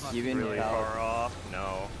still. That's Even really without, far off.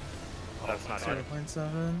 No. That's not it.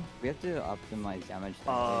 0.7. we have to optimize damage.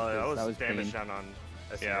 That was damage clean. down on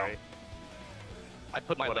SC, Yeah. right? I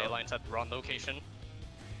put my What ley else? lines at the wrong location.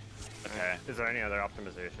 Okay. Is there any other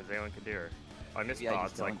optimizations anyone could do? Or I missed Yeah,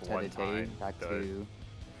 thoughts just like don't one tether day time. back Good.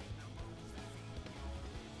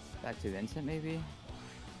 to Vincent maybe.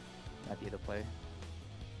 That'd be the play.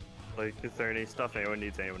 Like, is there any stuff anyone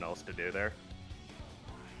needs anyone else to do there?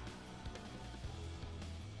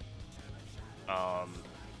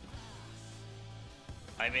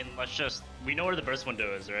 I mean, let's just, we know where the burst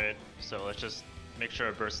window is, right? So let's just make sure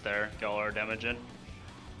it bursts there, get all our damage in.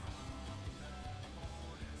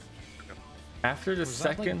 After the Was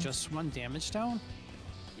that, second, like, just 1 damage down?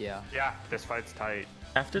 Yeah. Yeah, this fight's tight.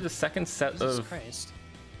 after the second set Jesus of, Christ.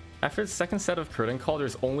 after the second set of curtain call,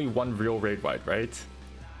 there's only one real raid wide, right?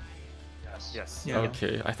 Yes. Yes. Yeah.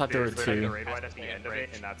 Okay, I thought there were There's literally the two. raid white at the end of it,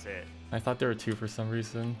 and that's it. I thought there were two for some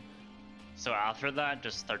reason. So after that,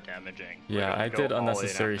 just start damaging. Yeah, gonna I go did all in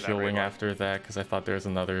unnecessary after that healing raid after that because I thought there was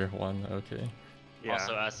another one. Okay. Yeah.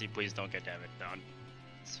 Also, SC, please don't get damage down.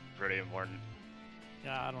 It's pretty important.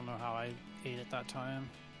 Yeah, I don't know how I ate at that time.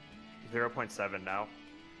 0.7 now.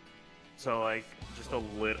 So like just a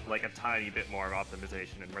little, like a tiny bit more of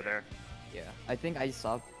optimization, and we're there. Yeah, I think I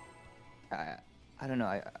saw. I don't know.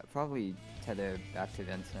 I probably tether back to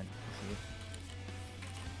Vincent.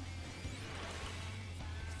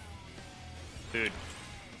 Food.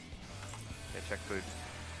 Okay, check food.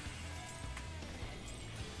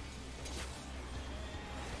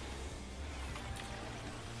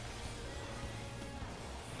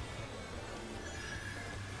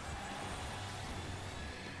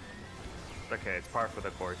 Okay, it's par for the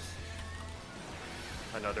course.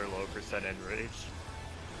 Another low percent end rage.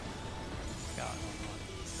 God, I don't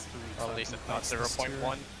know. Well, at least it's not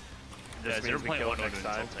 0.1. Yeah, This means we 0.1 kill would it have next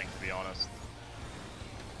been time. insulting, to be honest.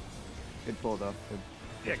 Good pull though. Good.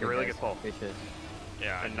 Yeah, Good really guys. good pull. Good shit.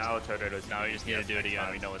 Yeah, And now Toto's now we just need to do it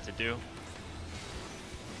again. We know what to do.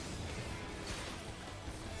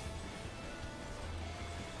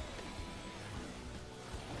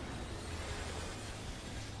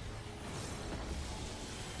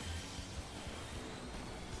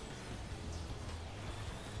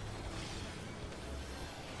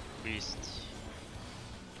 Beast.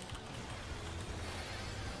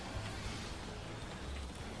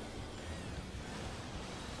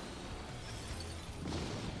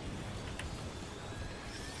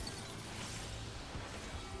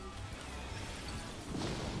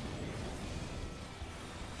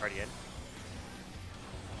 Already in.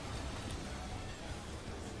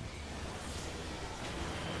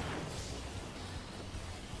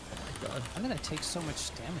 God. How did I take so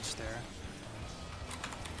much damage there?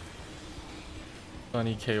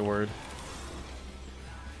 Funny K word.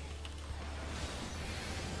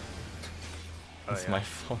 Oh, It's yeah. my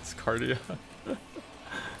phone's cardio.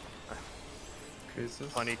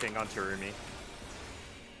 Jesus. Funny thing on Terumi.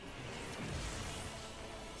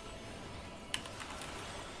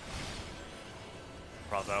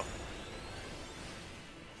 Bravo.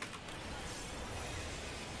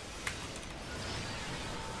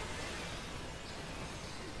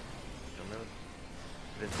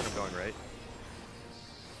 Vincent, I'm going right.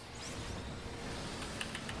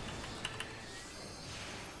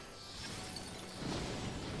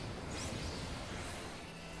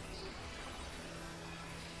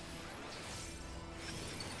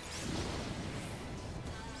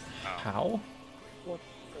 How? What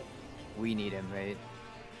We need him, right?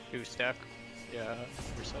 2 stack. Yeah,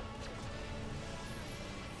 reset.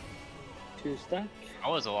 the 2 stack? I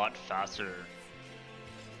was a lot faster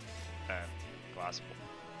than Glasspool.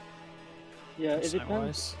 Yeah, it Percent depends.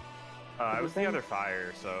 wise. I was the Depends- other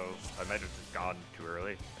fire, so I might have just gone too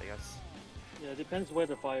early, I guess. Yeah, it depends where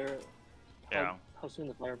the fire. Yeah. How soon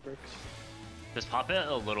the fire breaks. Just pop it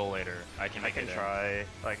a little later. I can I make can it in. try,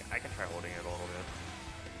 like, I can try holding it a little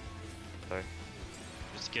bit. Sorry.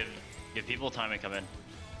 Just give people time to come in.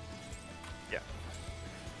 Yeah.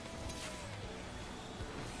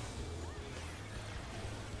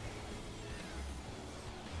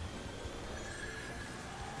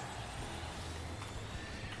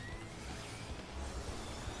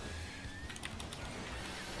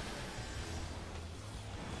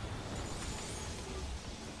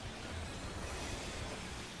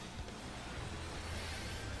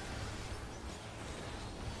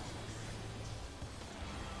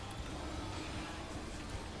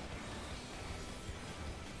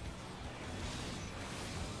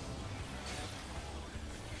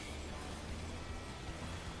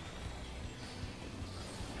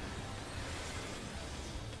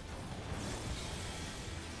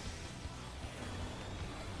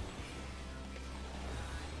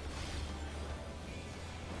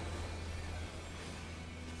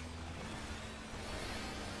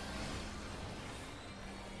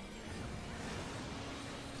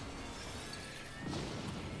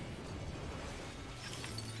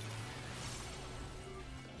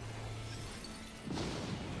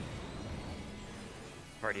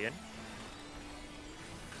 Already in?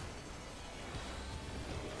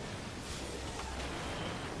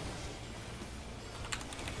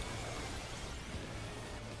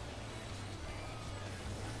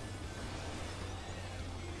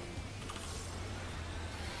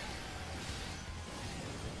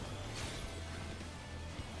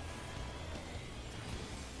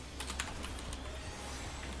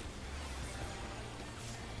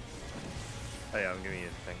 Oh yeah, I'm giving you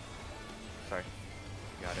the thing. Sorry.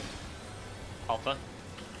 Got it. Alpha.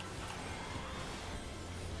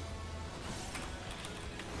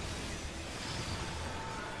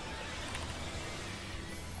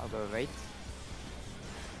 go right.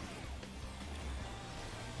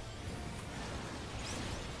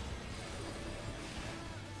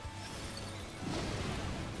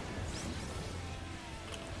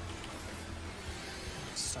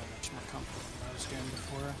 So much more comfortable than I was doing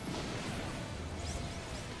before.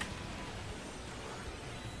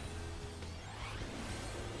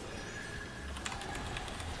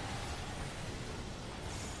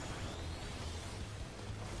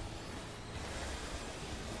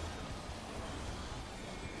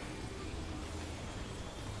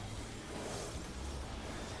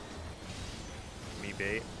 Me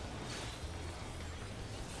bait.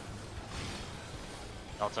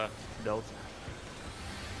 Delta. Delta.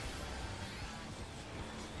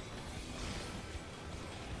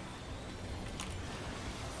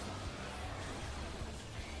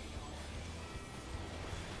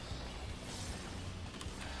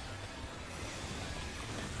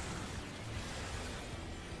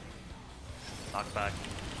 Knock back.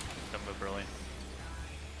 Don't move early.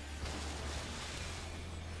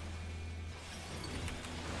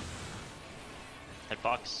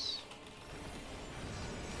 Hitbox.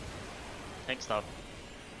 Tank stop.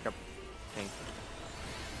 Yep. Tank.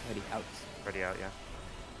 Ready out. Ready out, yeah.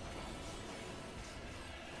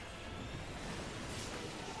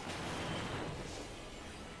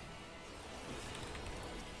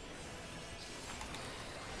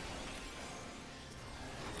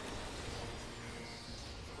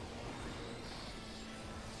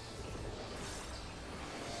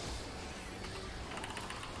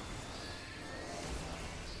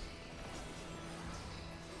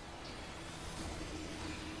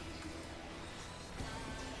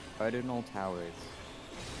 Cardinal Towers.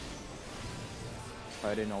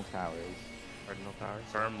 Cardinal Towers. Cardinal powers.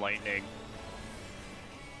 Firm lightning.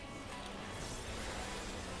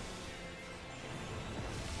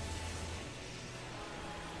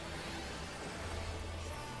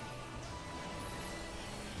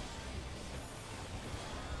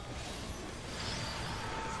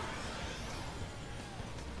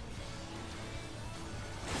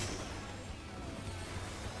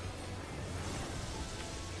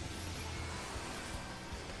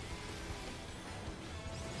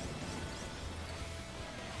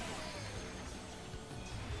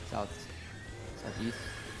 South. Southeast.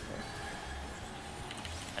 Sorry.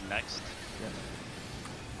 And next. Yep.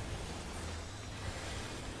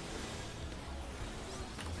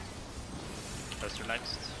 Coaster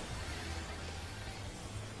next.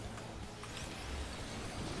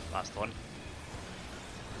 Last one.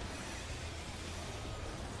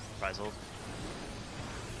 Prize hold.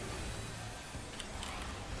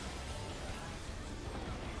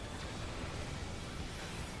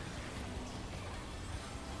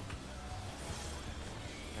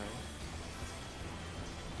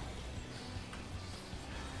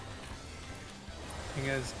 You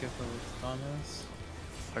guys give the with Thomas.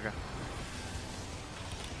 Okay.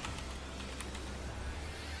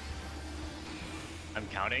 I'm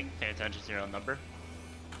counting. Pay attention to your own number.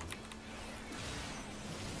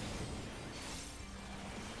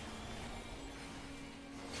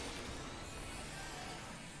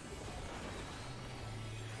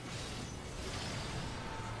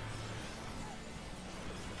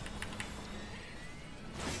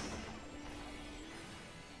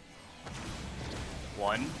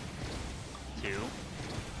 One, 2,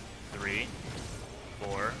 3,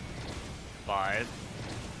 4, 5,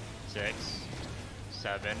 6,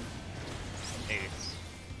 7, 8.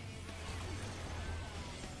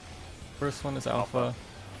 First one is Alpha.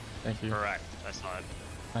 Thank you. Correct. I saw it.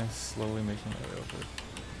 I'm slowly making my way over.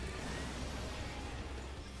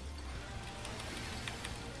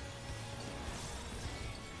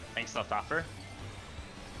 Thanks, left offer.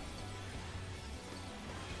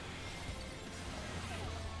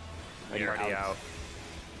 Ready already out.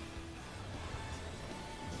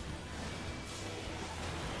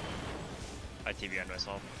 I TB'd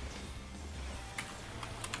myself.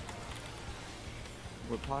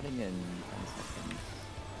 We're plotting in 10 seconds.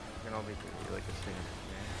 And I'll be like a thing.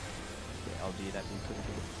 Yeah, LG, that'd be pretty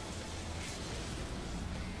good.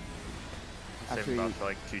 Save Actually, about for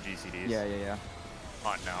like 2 GCDs. yeah.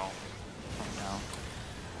 Hot now. Come now.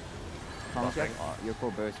 Thomas, you have your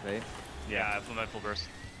full burst, right? Yeah, I put my full burst.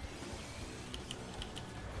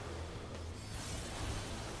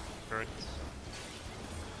 Correct.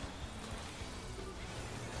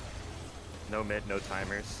 No mid, no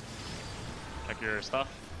timers. Check your stuff.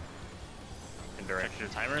 Endurance. Check your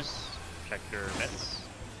timers. Check your mitts.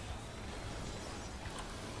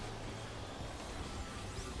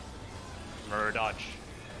 Murder dodge.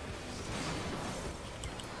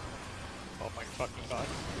 Oh my fucking god.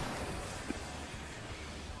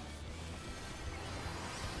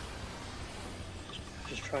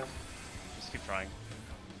 Just try. Just keep trying.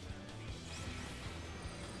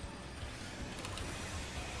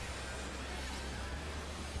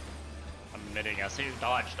 I'm knitting. I see you.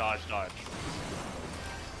 Dodge, dodge, dodge.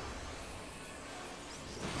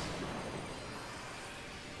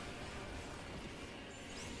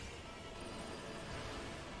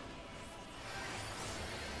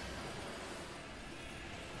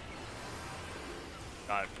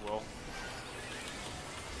 Got it, Will.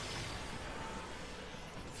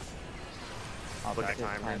 Look at Opposite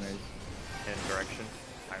timers. In direction.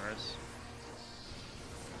 Timers.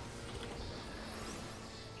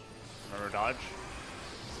 Remember dodge?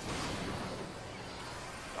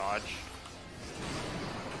 Dodge.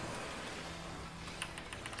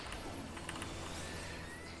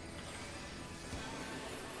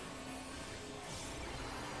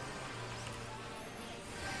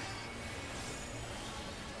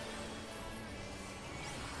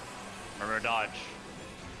 Remember dodge.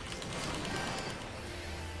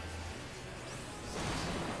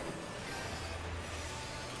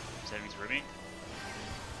 Enemies Ruby.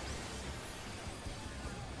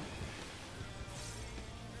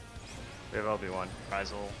 We have LB1.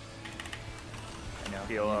 Rizel. I know.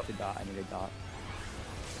 Heal I need up. to dot. I need a dot.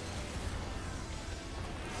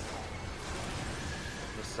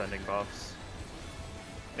 Just sending buffs.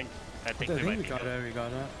 I think I we think might we be got good. it. We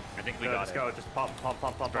got it. I think we Go, got let's it. go. Just pump, pump,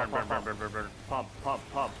 pump, pump, Burn, pump, burn, pump, burn, burn, burn, burn. pump, pump,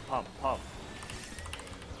 pump, pump, pump.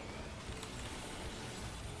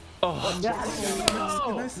 Oh, oh shit!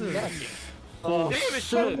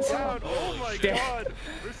 Oh my god!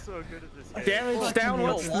 We're so good at this game. Damage down,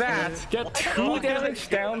 what's that? Get 2 damage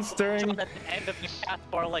downs during... At the end of the chat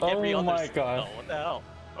bar like every Oh other my spell. god. What the hell?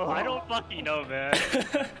 I don't fucking know, man.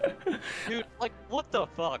 Dude, like, what the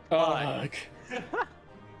fuck? Why?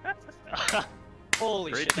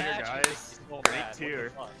 Holy Great shit. tier, that actually guys. makes me so Great mad. What the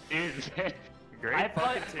tier. fuck? Dude, I great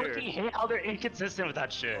fucking fucking tier. hate how they're inconsistent with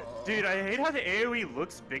that shit. Dude, I hate how the AoE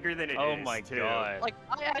looks bigger than it is. Oh my too. god. Like,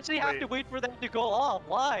 I actually have Wait. to wait for them to go off.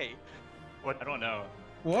 Why? What? I don't know.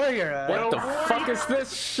 Warrior. What the fuck is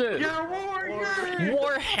this shit? You're a warrior!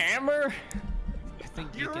 Warhammer? I think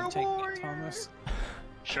you You're can a take warrior. it, Thomas.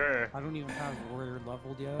 Sure. I don't even have warrior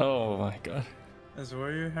leveled yet. Oh my god. Is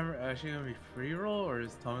Warrior Hammer actually gonna be free roll, or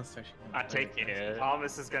is Thomas actually gonna I'm taking it.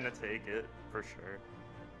 Thomas is gonna take it, for sure.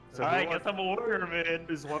 So I who guess wants- I'm a warrior, man.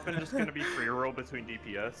 Is weapon just gonna be free roll between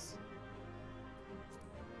DPS?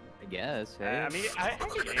 I guess. Hey. I mean, I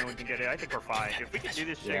think anyone can get it. I think we're fine. If we can do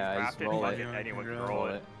this shit Yeah, just crafted, roll fuck it. it, anyone can Roll roll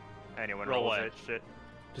it. Anyone Roll rolls what? it, shit.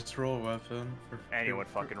 Just roll a weapon. For Anyone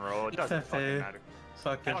fucking roll it. Doesn't fucking FFA. matter.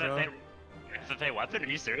 Fuck it, bro. FFA weapon? Are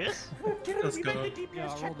you serious? Let's we go. got the Yeah, DPS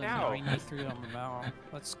I check rolled a now. 93 on the mount.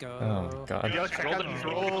 Let's go. Oh god. Yo, check out these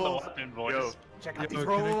rolls. Yo, check out these Yo,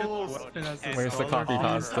 can I get the rolls. weapon as a Where's the scholar, copy please?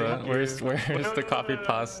 pasta? Thank Where's you. the copy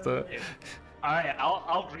pasta? Alright,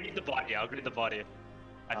 I'll greet the body. I'll greet the body.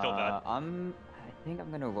 I feel bad. I think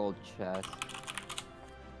I'm gonna roll chest.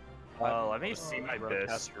 Let me see my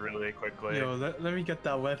best really quickly. Yo, let me get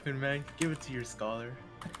that weapon, man. Give it to your scholar.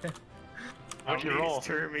 What'd you roll?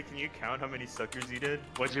 Termi, can you count how many suckers you did?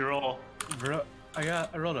 What'd you roll? Bro, I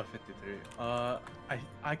rolled a 53.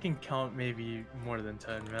 I can count maybe more than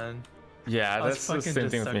 10, man. Yeah, I was that's the fucking same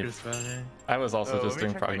thing just with me. sucker spamming. I was also Oh, just let me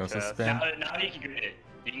doing check my prognosis chest. spam. Now you can greet it.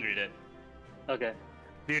 You can greet it. Okay.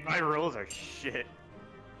 Dude, my rolls are shit.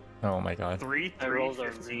 Oh my god. 3, My 3, rolls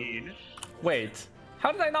are 15. Wait,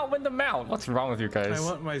 how did I not win the mount? What's wrong with you guys? I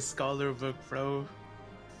want my scholar book, bro.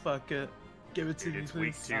 Fuck it. Give it to Dude, me, it's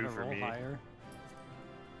week please. 2 Gotta for roll me. higher.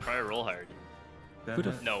 Try to roll hard. Damn Who the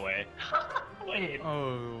it. No way. Wait.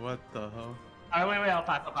 Oh, what the hell? Wait, I'll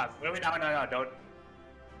pass. Wait, no, don't.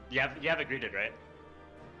 You haven't greeted, right?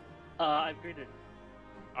 I've greeted.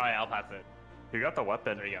 Alright, I'll pass it. You got the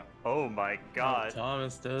weapon. There you go. Oh my god.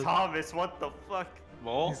 Thomas did. Thomas, what the fuck?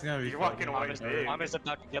 Lol. He's gonna be You're walking fucking away, hard. dude. I'm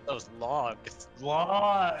about to get those logs.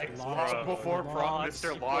 Logs, Logs. bro. Before Prog, Logs.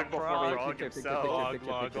 Mr. Log before Prog. Prog Picture, himself.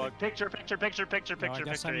 Log. Picture. No, I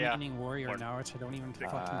guess I'm Yeah. meaning warrior now, which I don't even fucking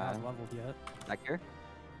have leveled yet. Back here.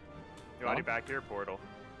 You want to back here, portal?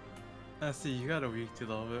 See, you got a week to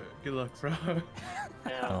level it. Good luck, bro.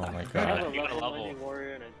 Yeah. Oh my I have god. a You got a level level. 90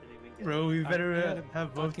 warrior and I didn't even get Bro, we I better gotta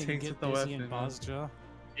have both fucking tanks get with the busy weapon. in man. Bosja.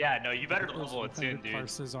 Yeah, no, you better Those level it soon, 100 dude.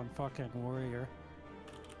 parses on fucking warrior.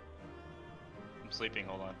 I'm sleeping.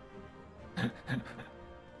 Hold on. I'm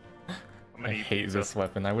I gonna eat hate pizza. this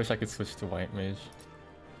weapon. I wish I could switch to white mage.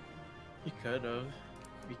 You could have.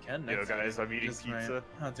 We can Yo, next guys, week. I'm eating Just might pizza.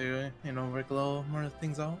 have to, work a little more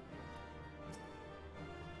things out.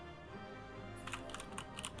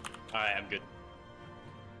 Alright, I'm good.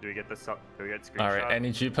 Do we get the screenshot? Alright,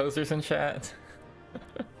 any G posters in chat?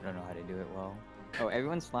 I don't know how to do it well. Oh,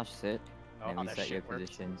 everyone slash sit Oh, and how that reset your shit works.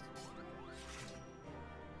 positions.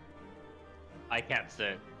 I can't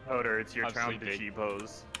sit. Oder, it's your I'm turn to sleeping.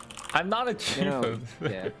 G-pose. I'm not a G No, pose.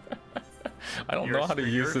 yeah. I don't You're know how to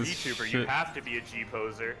you're use a this VTuber, shit. you have to be a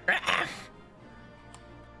G-poser.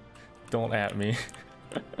 Don't at me.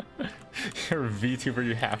 You're a VTuber,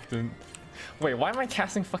 you have to. Wait, why am I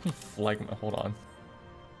casting fucking Phlegma? Hold on.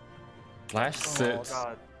 Flash Oh sit.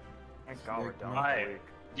 god. Thank god we're done. Alright.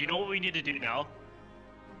 You know what we need to do now?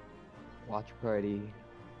 Watch party.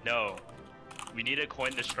 No. We need to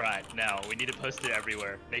coin the strat now. We need to post it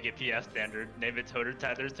everywhere. Make it PF standard. Name it Toter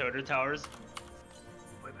Towers.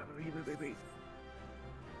 Wait.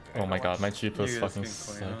 Oh my god, my G You pose guys fucking can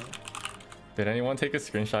suck. coin it. Did anyone take a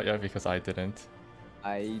screenshot yet? Because I didn't.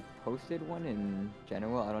 I posted one in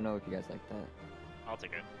general. I don't know if you guys like that. I'll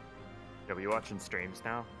take it. Are we watching streams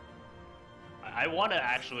now? I want to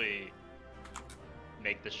actually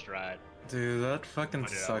make the strat. Dude, that fucking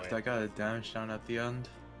Put it that sucked. way. I got a damage down at the end.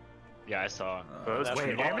 Yeah, I saw. Those That's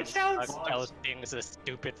wait, not- damage downs? Those things are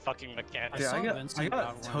stupid fucking mechanics. Dude, saw I Vincent got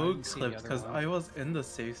got one, I toe didn't see the clipped other because one. I was in the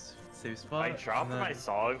safe spot. I dropped and my then-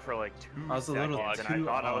 song for like 2 I was a little seconds, and I too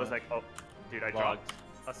thought I was off. like, oh, dude, I Log. dropped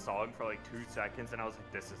a song for like 2 seconds, and I was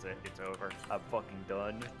like, this is it, it's over. I'm fucking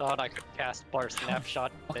done. Thought I could cast bar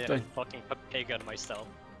snapshot, Fuck then that. I fucking put pig on myself.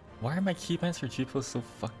 Why are my keybinds for G pose so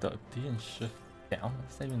fucked up? D and shift down? What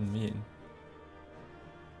does that even mean?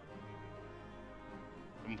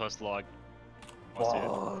 I'm gonna post log. I'll see it.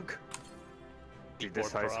 Log. Dude, this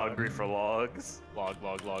Keyboard guy's Prog. hungry for logs. Log.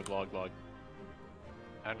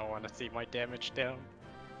 I don't want to see my damage down.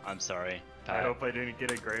 I'm sorry. I hope I didn't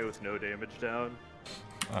get a gray with no damage down.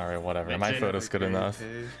 Alright, whatever. My Vincent. photo's good Great, enough.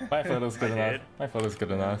 hey. My photo's good I enough. did. My photo's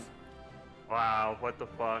good enough. Wow, what the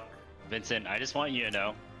fuck? Vincent, I just want you to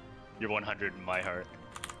know, you're 100 in my heart.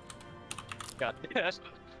 God.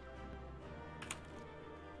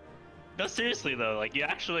 No, seriously though, like you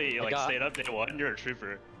actually I like got- stayed up day one. You're a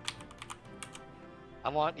trooper. I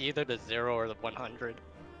want either the 0 or the 100.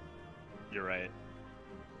 You're right.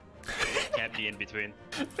 Can't be in between.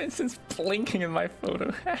 Vincent's blinking in my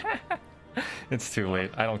photo. It's too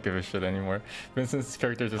late. I don't give a shit anymore. Vincent's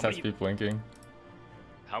character just How has to many- be blinking.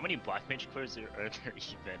 How many black mage clears are there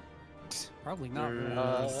even? Probably not.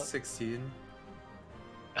 There's really. 16.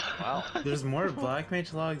 Wow. There's more black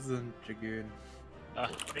mage logs than dragoon. I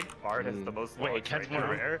think Bard has the most Wait, logs Ken's right more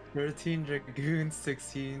now. rare? 13 dragoon,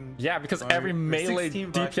 16. Yeah, because Bard- every or melee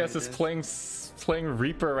 16 black DPS is mages. playing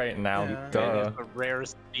Reaper right now. Yeah. Duh. The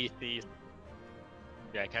rarest species.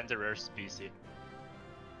 Yeah, Ken's a rare species.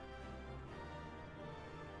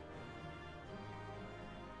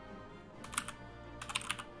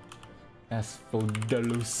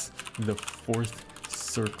 Asphodel, the fourth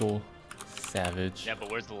circle savage. Yeah, but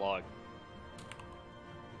where's the log?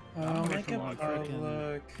 Oh, wait make for it log.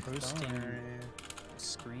 public. Posting. Don't worry.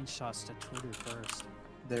 Screenshots to Twitter first.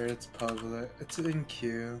 There, it's public. It's in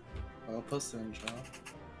queue. I'll post it in chat.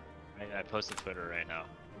 I posted Twitter right now.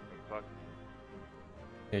 Fuck.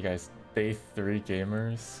 Hey guys, day 3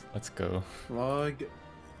 gamers. Let's go. Log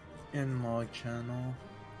in log channel.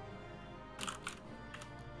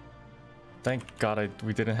 Thank God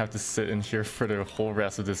we didn't have to sit in here for the whole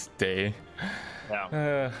rest of this day.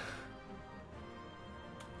 Yeah.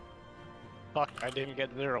 Fuck, I didn't get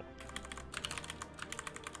 0.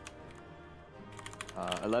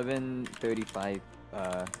 11:35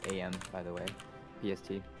 a.m. by the way,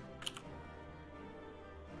 PST.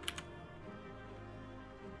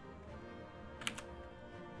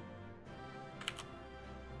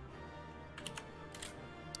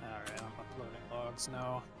 Alright, I'm uploading logs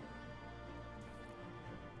now.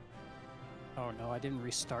 Oh no, I didn't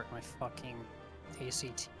restart my fucking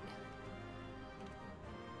ACT.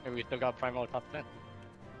 Maybe we still got Primal top 10.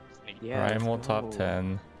 Sneak. Yeah. let's Primal top go.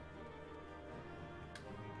 10.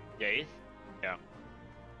 Yeah, 8th? Yeah.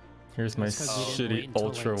 Here's my That's 'cause we didn't wait shitty until,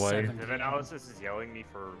 ultra like, wide. 7 Div analysis is yelling me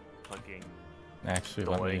for fucking Actually,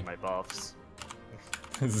 let me delaying my buffs.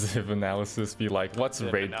 Ziv analysis be like, what's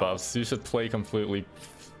Ziv raid analysis. buffs? You should play completely.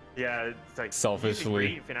 Yeah, it's like Selfishly.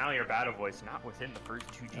 using finale or battle voice not within the first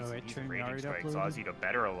 2 Oh, wait, GCDs Trin, of you rating already strikes uploaded? allows you to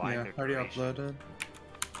better align Yeah, their already duration. uploaded.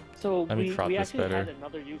 So Let me we crop this actually better. had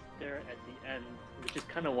another youth there at the end, which is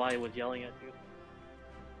kind of why I was yelling at you.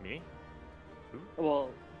 Me?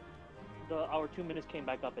 Well, our 2 minutes came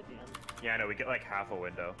back up at the end. Yeah, I know, we get like half a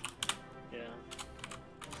window. Yeah.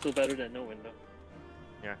 Still better than no window.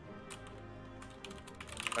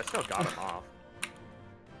 I still got him off.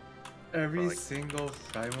 Every like- single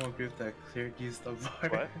primal group that cleared used the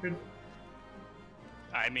bard.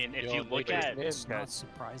 I mean, if Yo, you look they just at did. It's not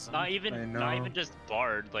surprising. not I even know. just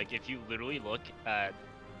Bard, like if you literally look at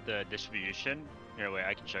the distribution, Here, wait,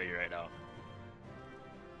 I can show you right now.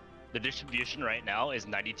 The distribution right now is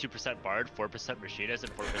 92% Bard, 4% Machinist,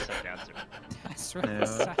 and 4% Dancer. That's right.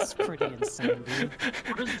 Yeah. That's pretty insane, dude.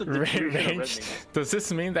 What is the distribution of red Range. mean? Does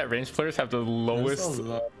this mean that range players have the There's a lowest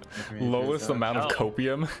lot of lowest ranges, amount of No.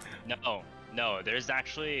 copium? No, there's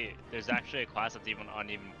actually a class that's even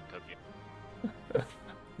uneven copium.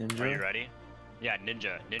 Ninja? Are you ready? Yeah,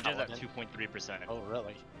 Ninja. Ninja's at Paladin. 2.3%. Oh,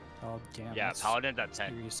 really? Oh damn. Yeah, that's Paladin's at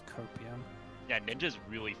 10. serious copium. Yeah, Ninja's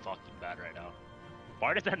really fucking bad right now.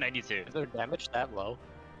 Bard is at 92. Is their damage that low?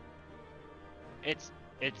 It's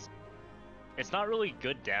not really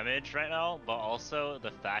good damage right now, but also the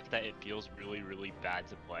fact that it feels really, really bad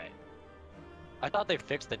to play. I thought they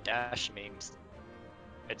fixed the dash memes.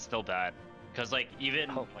 It's still bad. Cause like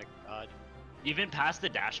Oh my god. even past the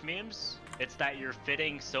dash memes, it's that you're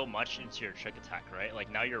fitting so much into your trick attack, right?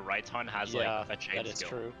 Like now your Raiton has Yeah, like a chain that is skill.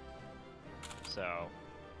 true. So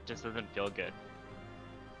just doesn't feel good.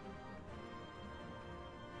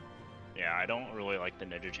 Yeah, I don't really like the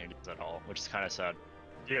ninja changes at all, which is kind of sad.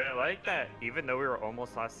 Dude, I like that even though we were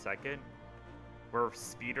almost last second, we're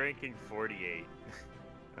speed ranking 48.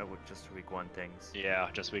 With just week 1 things. Yeah,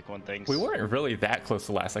 just week 1 things. We weren't really that close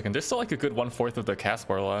to last second. There's still like a good 1/4 of the cast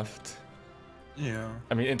bar left. Yeah.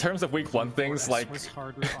 I mean, in terms of week 1 things, P4S like was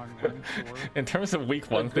harder on 1-4. in terms of week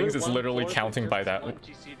 1 things, it's literally counting by that.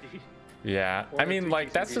 Yeah, I mean,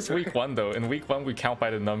 like that's just week 1 though. In week 1, we count by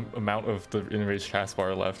the amount of the in-range cast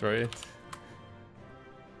bar left, right?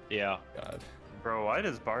 Yeah. God. Bro, why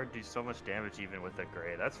does Bard do so much damage even with a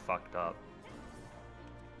gray? That's fucked up.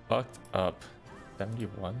 Fucked up.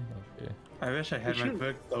 71? Okay. I wish I had my should-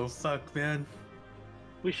 book. Oh fuck, man.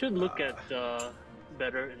 We should look at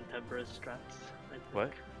better intemperate strats. I think.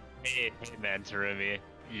 What? Hey man, Tarumi,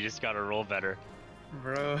 you just gotta roll better.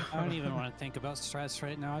 Bro. I don't even want to think about strats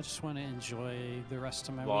right now. I just want to enjoy the rest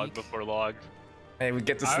of my Log week. before log. Hey, we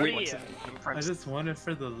get to I sleep. already, I just want it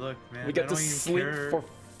for the look, man. We get I to don't even sleep care. for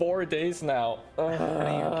 4 days now. I don't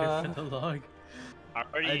even care for the log.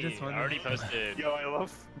 I just wanna- already posted. Yo, I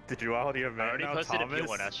love the duality of I man already now, posted Thomas. a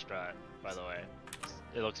P4S strat, by the way.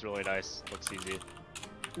 It looks really nice. Looks easy.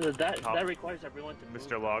 That requires everyone to move.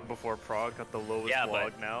 Mr. Log before Prog got the lowest Yeah,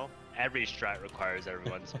 log but- now. Every strat requires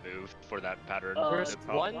everyone to move for that pattern. There's that's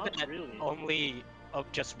how- one not that really. only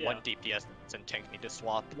just Yeah. 1 DPS and tank need to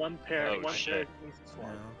swap. One pair. Oh, one shit. pair needs to swap.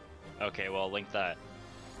 Yeah. Okay, well, link that.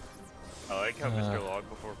 I like how Mr. Log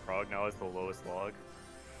before Prog now is the lowest log.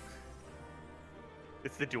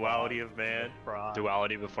 It's the duality of man.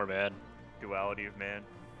 Duality before man. Duality of man.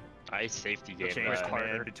 I safety The game change that.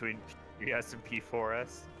 command between PS and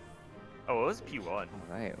P4S. Oh, it was P1.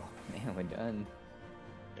 Alright, man, we're done.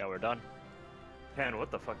 Yeah, we're done. Man, what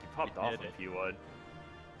the fuck? You popped We off did in it. P1.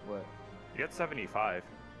 What? You got 75.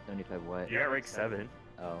 75 what? You got rank 7.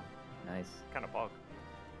 Oh, nice. Kind of bug.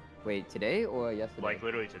 Wait, today or yesterday? Like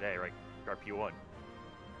literally today, right? Got P1.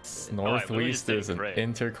 Northwest did is an great.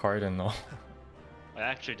 intercardinal. I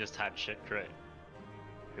actually just had shit crit.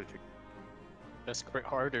 That's crit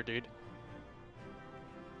harder, dude.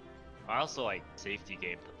 I also like safety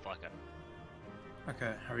game the fuck out.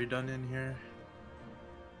 Okay, are we done in here?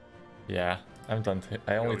 Yeah, I'm done.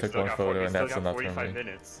 I only took one photo, and that's enough for 45 me.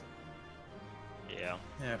 minutes. Yeah.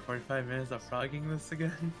 Yeah, 45 minutes of frogging this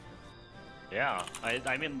again. Yeah.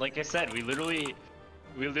 I mean, like I said, we literally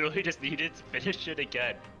just needed to finish it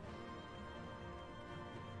again.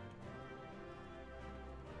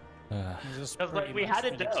 Just Because, like, pretty we much had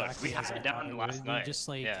it went down. exactly We as had I it down thought it last would. night. We just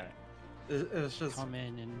like Yeah. It was just. come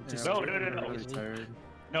in and yeah, just No, we no, were no, no. really tired.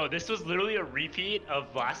 No, this was literally a repeat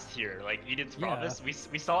of last year. Like Eden's Yeah. promise.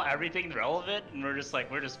 We saw everything relevant, and we're just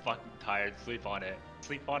fucking tired. Sleep on it.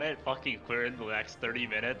 Sleep on it. Fucking clear in the next 30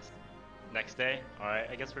 minutes. Next day. All right.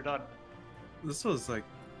 I guess we're done. This was like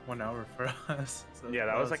 1 hour for us. So Yeah,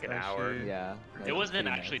 that was like an hour. actually- Yeah. It that's wasn't pretty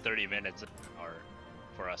actually nice. 30 minutes an hour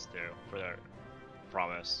for us too. For the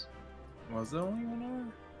promise. Was it only 1 hour?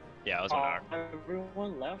 Yeah, it was 1 hour.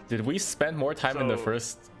 Everyone left. Did we spend more time in the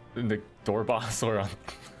So- in the door boss or on?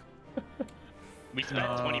 We spent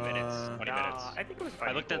 20 minutes. 20 minutes. I think it was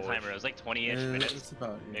I looked at the equal-ish. timer. It was like 20-ish It's minutes.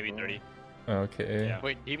 about Maybe equal. 30. Okay. Yeah.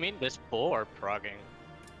 Wait, do you mean this pull or progging?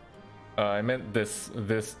 I meant this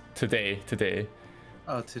today.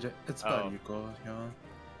 Oh, today it's about Oh. equal.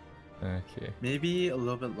 Yeah. Okay. Maybe a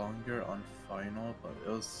little bit longer on final, but it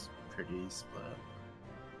was pretty split.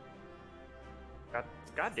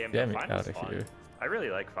 God damn, Get the me final's out of fun. here. I really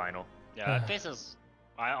like final. Yeah, that phase is.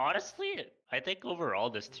 I think overall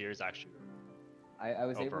this tier is actually. I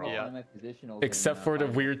was able to Overall. find my position open, Except for the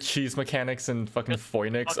finally. weird cheese mechanics and fucking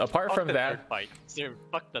Phoenix. Fuck- Apart fuck from the that, third fight. Dude,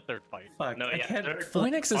 fuck the third fight. Fuck, No, I yeah, can't third- flip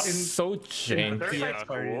Phoenix fucking is so third jank. fight's PX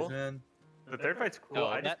parties, cool. man. The third fight's cool. No,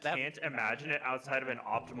 I just that- can't imagine it outside of an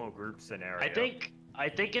optimal group scenario. I think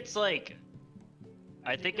it's like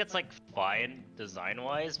fine design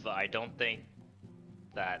wise, but I don't think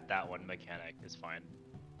that one mechanic is fine.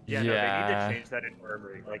 Yeah, no, they need to change that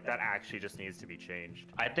infirmary. Like that actually just needs to be changed.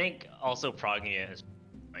 I think also progging it is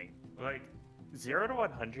Like 0 to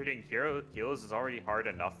 100 in hero heals is already hard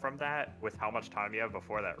enough from that with how much time you have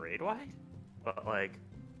before that raid wide. But like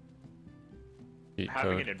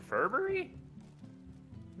having an infirmary?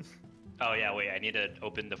 Oh yeah, wait, I need to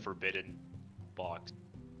open the forbidden box.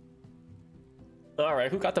 All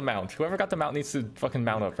right, who got the mount? Whoever got the mount needs to fucking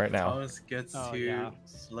mount up right now. Thomas gets Oh, to yeah.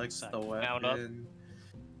 select the Mount up. weapon.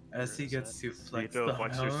 SC gets to flex Lethal the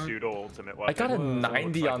wants your mount. pseudo ultimate I weapon. got a so it looks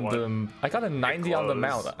 90 like on one. the. I got a 90 on the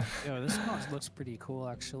mount. Yo, this mount looks pretty cool,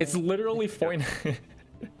 actually. It's literally foreign.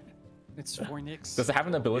 It's Fornix. Does it have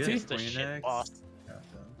an ability? Yes, The shit Phoenix. boss. Yeah,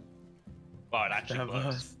 Wow, it actually that blows.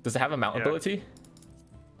 was- Does it have a mount Yeah. ability?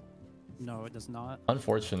 No, it does not.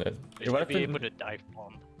 Unfortunate. It It should would have be been- able to dive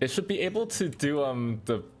bomb. It should be able to do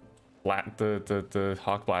the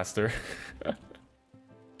Hawk Blaster.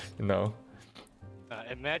 No.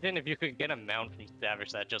 Imagine if you could get a mount from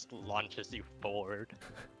Savage that just launches you forward.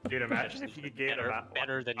 Dude, imagine if you could get a mount.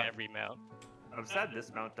 Better than every mount. I'm sad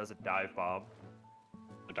this mount does a dive bomb.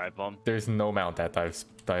 A dive bomb. There's no mount that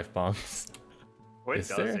dive bombs. Well, it Is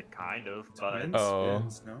does there? it kind of, but Twins? Oh.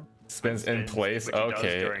 Twins, no? Spins in spins, place. which he does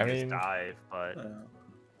Okay. during I his mean, dive, but Uh,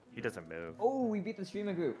 he doesn't move. Oh, we beat the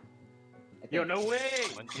streamer group. I Yo, think. no way!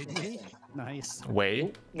 Did he? Nice.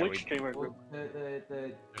 wait. Yeah, Which we- streamer Well, group?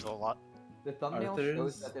 There's a lot. the thumbnail Arthur's-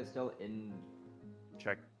 shows that they're still in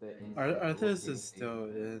Check. the. Arthur's is still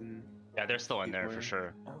in. Yeah, they're still in there for Keyword.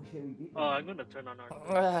 sure. Oh shit, we beat Oh, them. I'm gonna turn on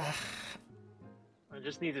our. I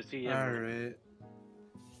just need to see him. Alright.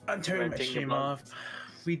 I'm turning my Renting stream above- off.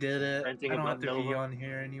 We did it. Renting I don't have above to be Nova. on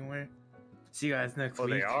here anymore. See you guys next Oh,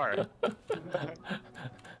 week. they are.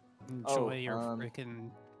 Enjoy your um, freaking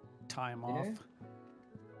time dinner? off.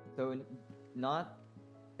 So not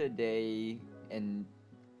today, and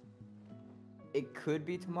it could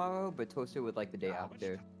be tomorrow, but Toaster would like the day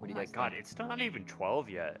after. What Oh do you my guys god, think? it's not even 12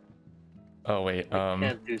 yet. Oh wait.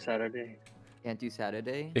 Can't do Saturday. Can't do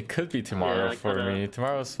Saturday. It could be tomorrow I for gotta- me.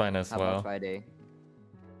 Tomorrow's fine as How well. about Friday?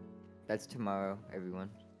 That's tomorrow, everyone.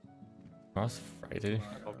 Tomorrow's Friday.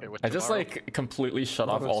 Okay, with I just tomorrow. like completely shut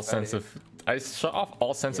off Tomorrow's all sense Friday. of. I shut off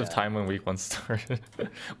all sense of Yeah. time when week one started.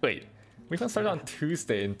 Wait, week one started on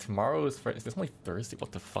Tuesday and tomorrow is Friday. It's only Thursday.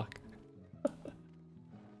 What the fuck?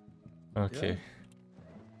 Okay.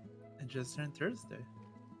 It just turned Thursday.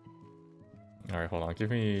 All right, hold on. Give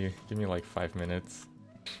me like 5 minutes.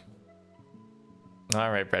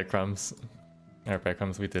 All right, breadcrumbs. All right,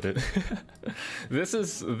 breadcrumbs. We did it. This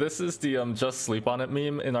is the just sleep on it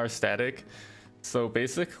meme in our static. So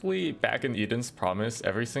basically, back in Eden's Promise,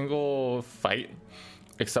 every single fight,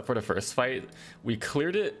 except for the first fight, we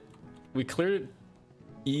cleared it. We cleared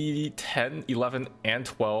E10, 11, and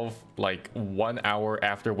 12 like 1 hour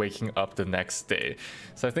after waking up the next day.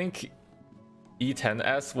 So I think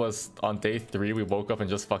E10S was on day 3, we woke up and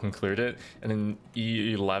just fucking cleared it. And then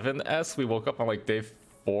E11S, we woke up on like day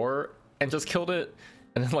 4 and just killed it.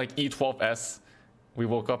 And then like E12S, we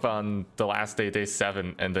woke up on the last day, day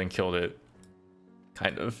 7, and then killed it.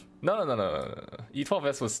 Kind of. No.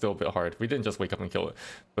 E12S was still a bit hard. We didn't just wake up and kill it.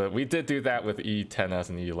 But we did do that with E10S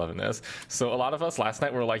and E11S. So a lot of us last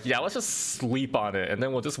night were like, yeah, let's just sleep on it. And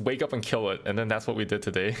then we'll just wake up and kill it. And then that's what we did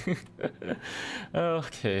today.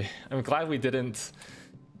 Okay. I'm glad we didn't...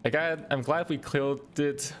 I'm glad we killed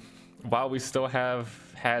it while we still have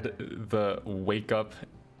had the wake up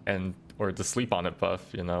and... or the sleep on it buff,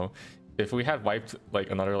 you know? If we had wiped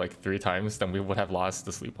like another like 3 times, then we would have lost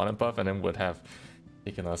the sleep on it buff and then would have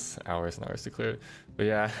taken us hours and hours to clear it. But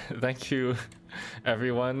yeah, thank you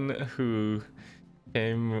everyone who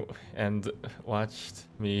came and watched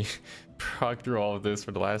me prog through all of this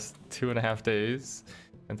for the last 2.5 days.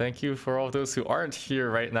 And thank you for all of those who aren't here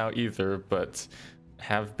right now either, but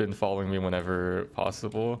have been following me whenever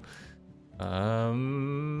possible.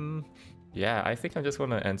 Yeah, I think I'm just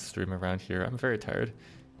gonna end stream around here. I'm very tired.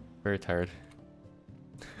 Very tired.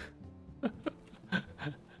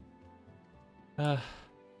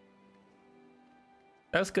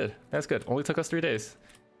 That's good. That's good. Only took us 3 days.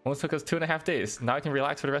 Only took us 2.5 days. Now I can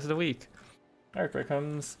relax for the rest of the week. Alright, here it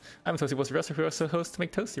comes. I'm Toasty Roaster Roaster, who also hosts to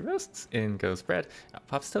make toasty roasts. In goes bread. Out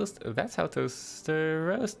pops toast. That's how toaster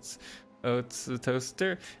roasts. Oats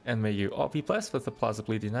toaster. And may you all be blessed with the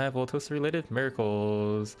plausibly deniable toaster-related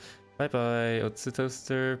miracles. Bye bye, Oats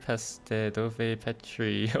toaster, peste, dove,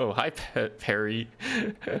 petri. Oh, hi, Perry.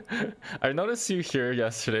 I noticed you here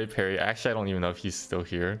yesterday, Perry. Actually, I don't even know if he's still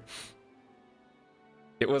here.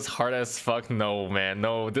 It was hard as fuck. No, man.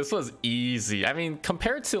 No, this was easy. I mean,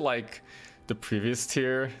 compared to like the previous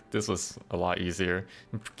tier, this was a lot easier.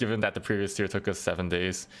 Given that the previous tier took us 7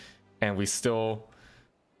 days, and we still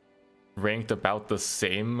ranked about the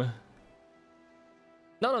same.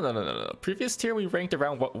 No. Previous tier we ranked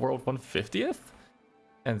around what, world 150th?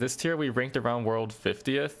 And this tier we ranked around world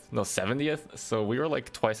 50th? No, 70th. So we were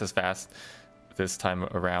like twice as fast this time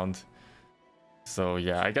around. So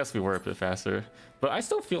yeah, I guess we were a bit faster. But I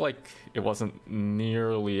still feel like it wasn't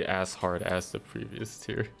nearly as hard as the previous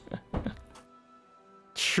tier.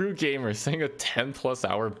 True gamer saying a 10+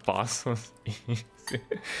 hour boss was easy.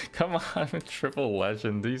 Come on, triple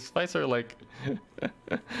legend. These fights are like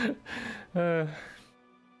I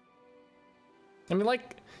mean,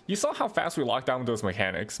 like, you saw how fast we locked down those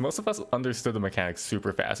mechanics. Most of us understood the mechanics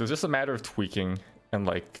super fast. It was just a matter of tweaking and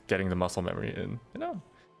like getting the muscle memory in, you know?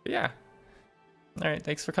 But yeah. All right,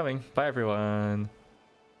 thanks for coming. Bye, everyone.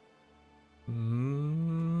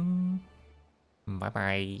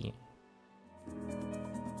 Bye-bye.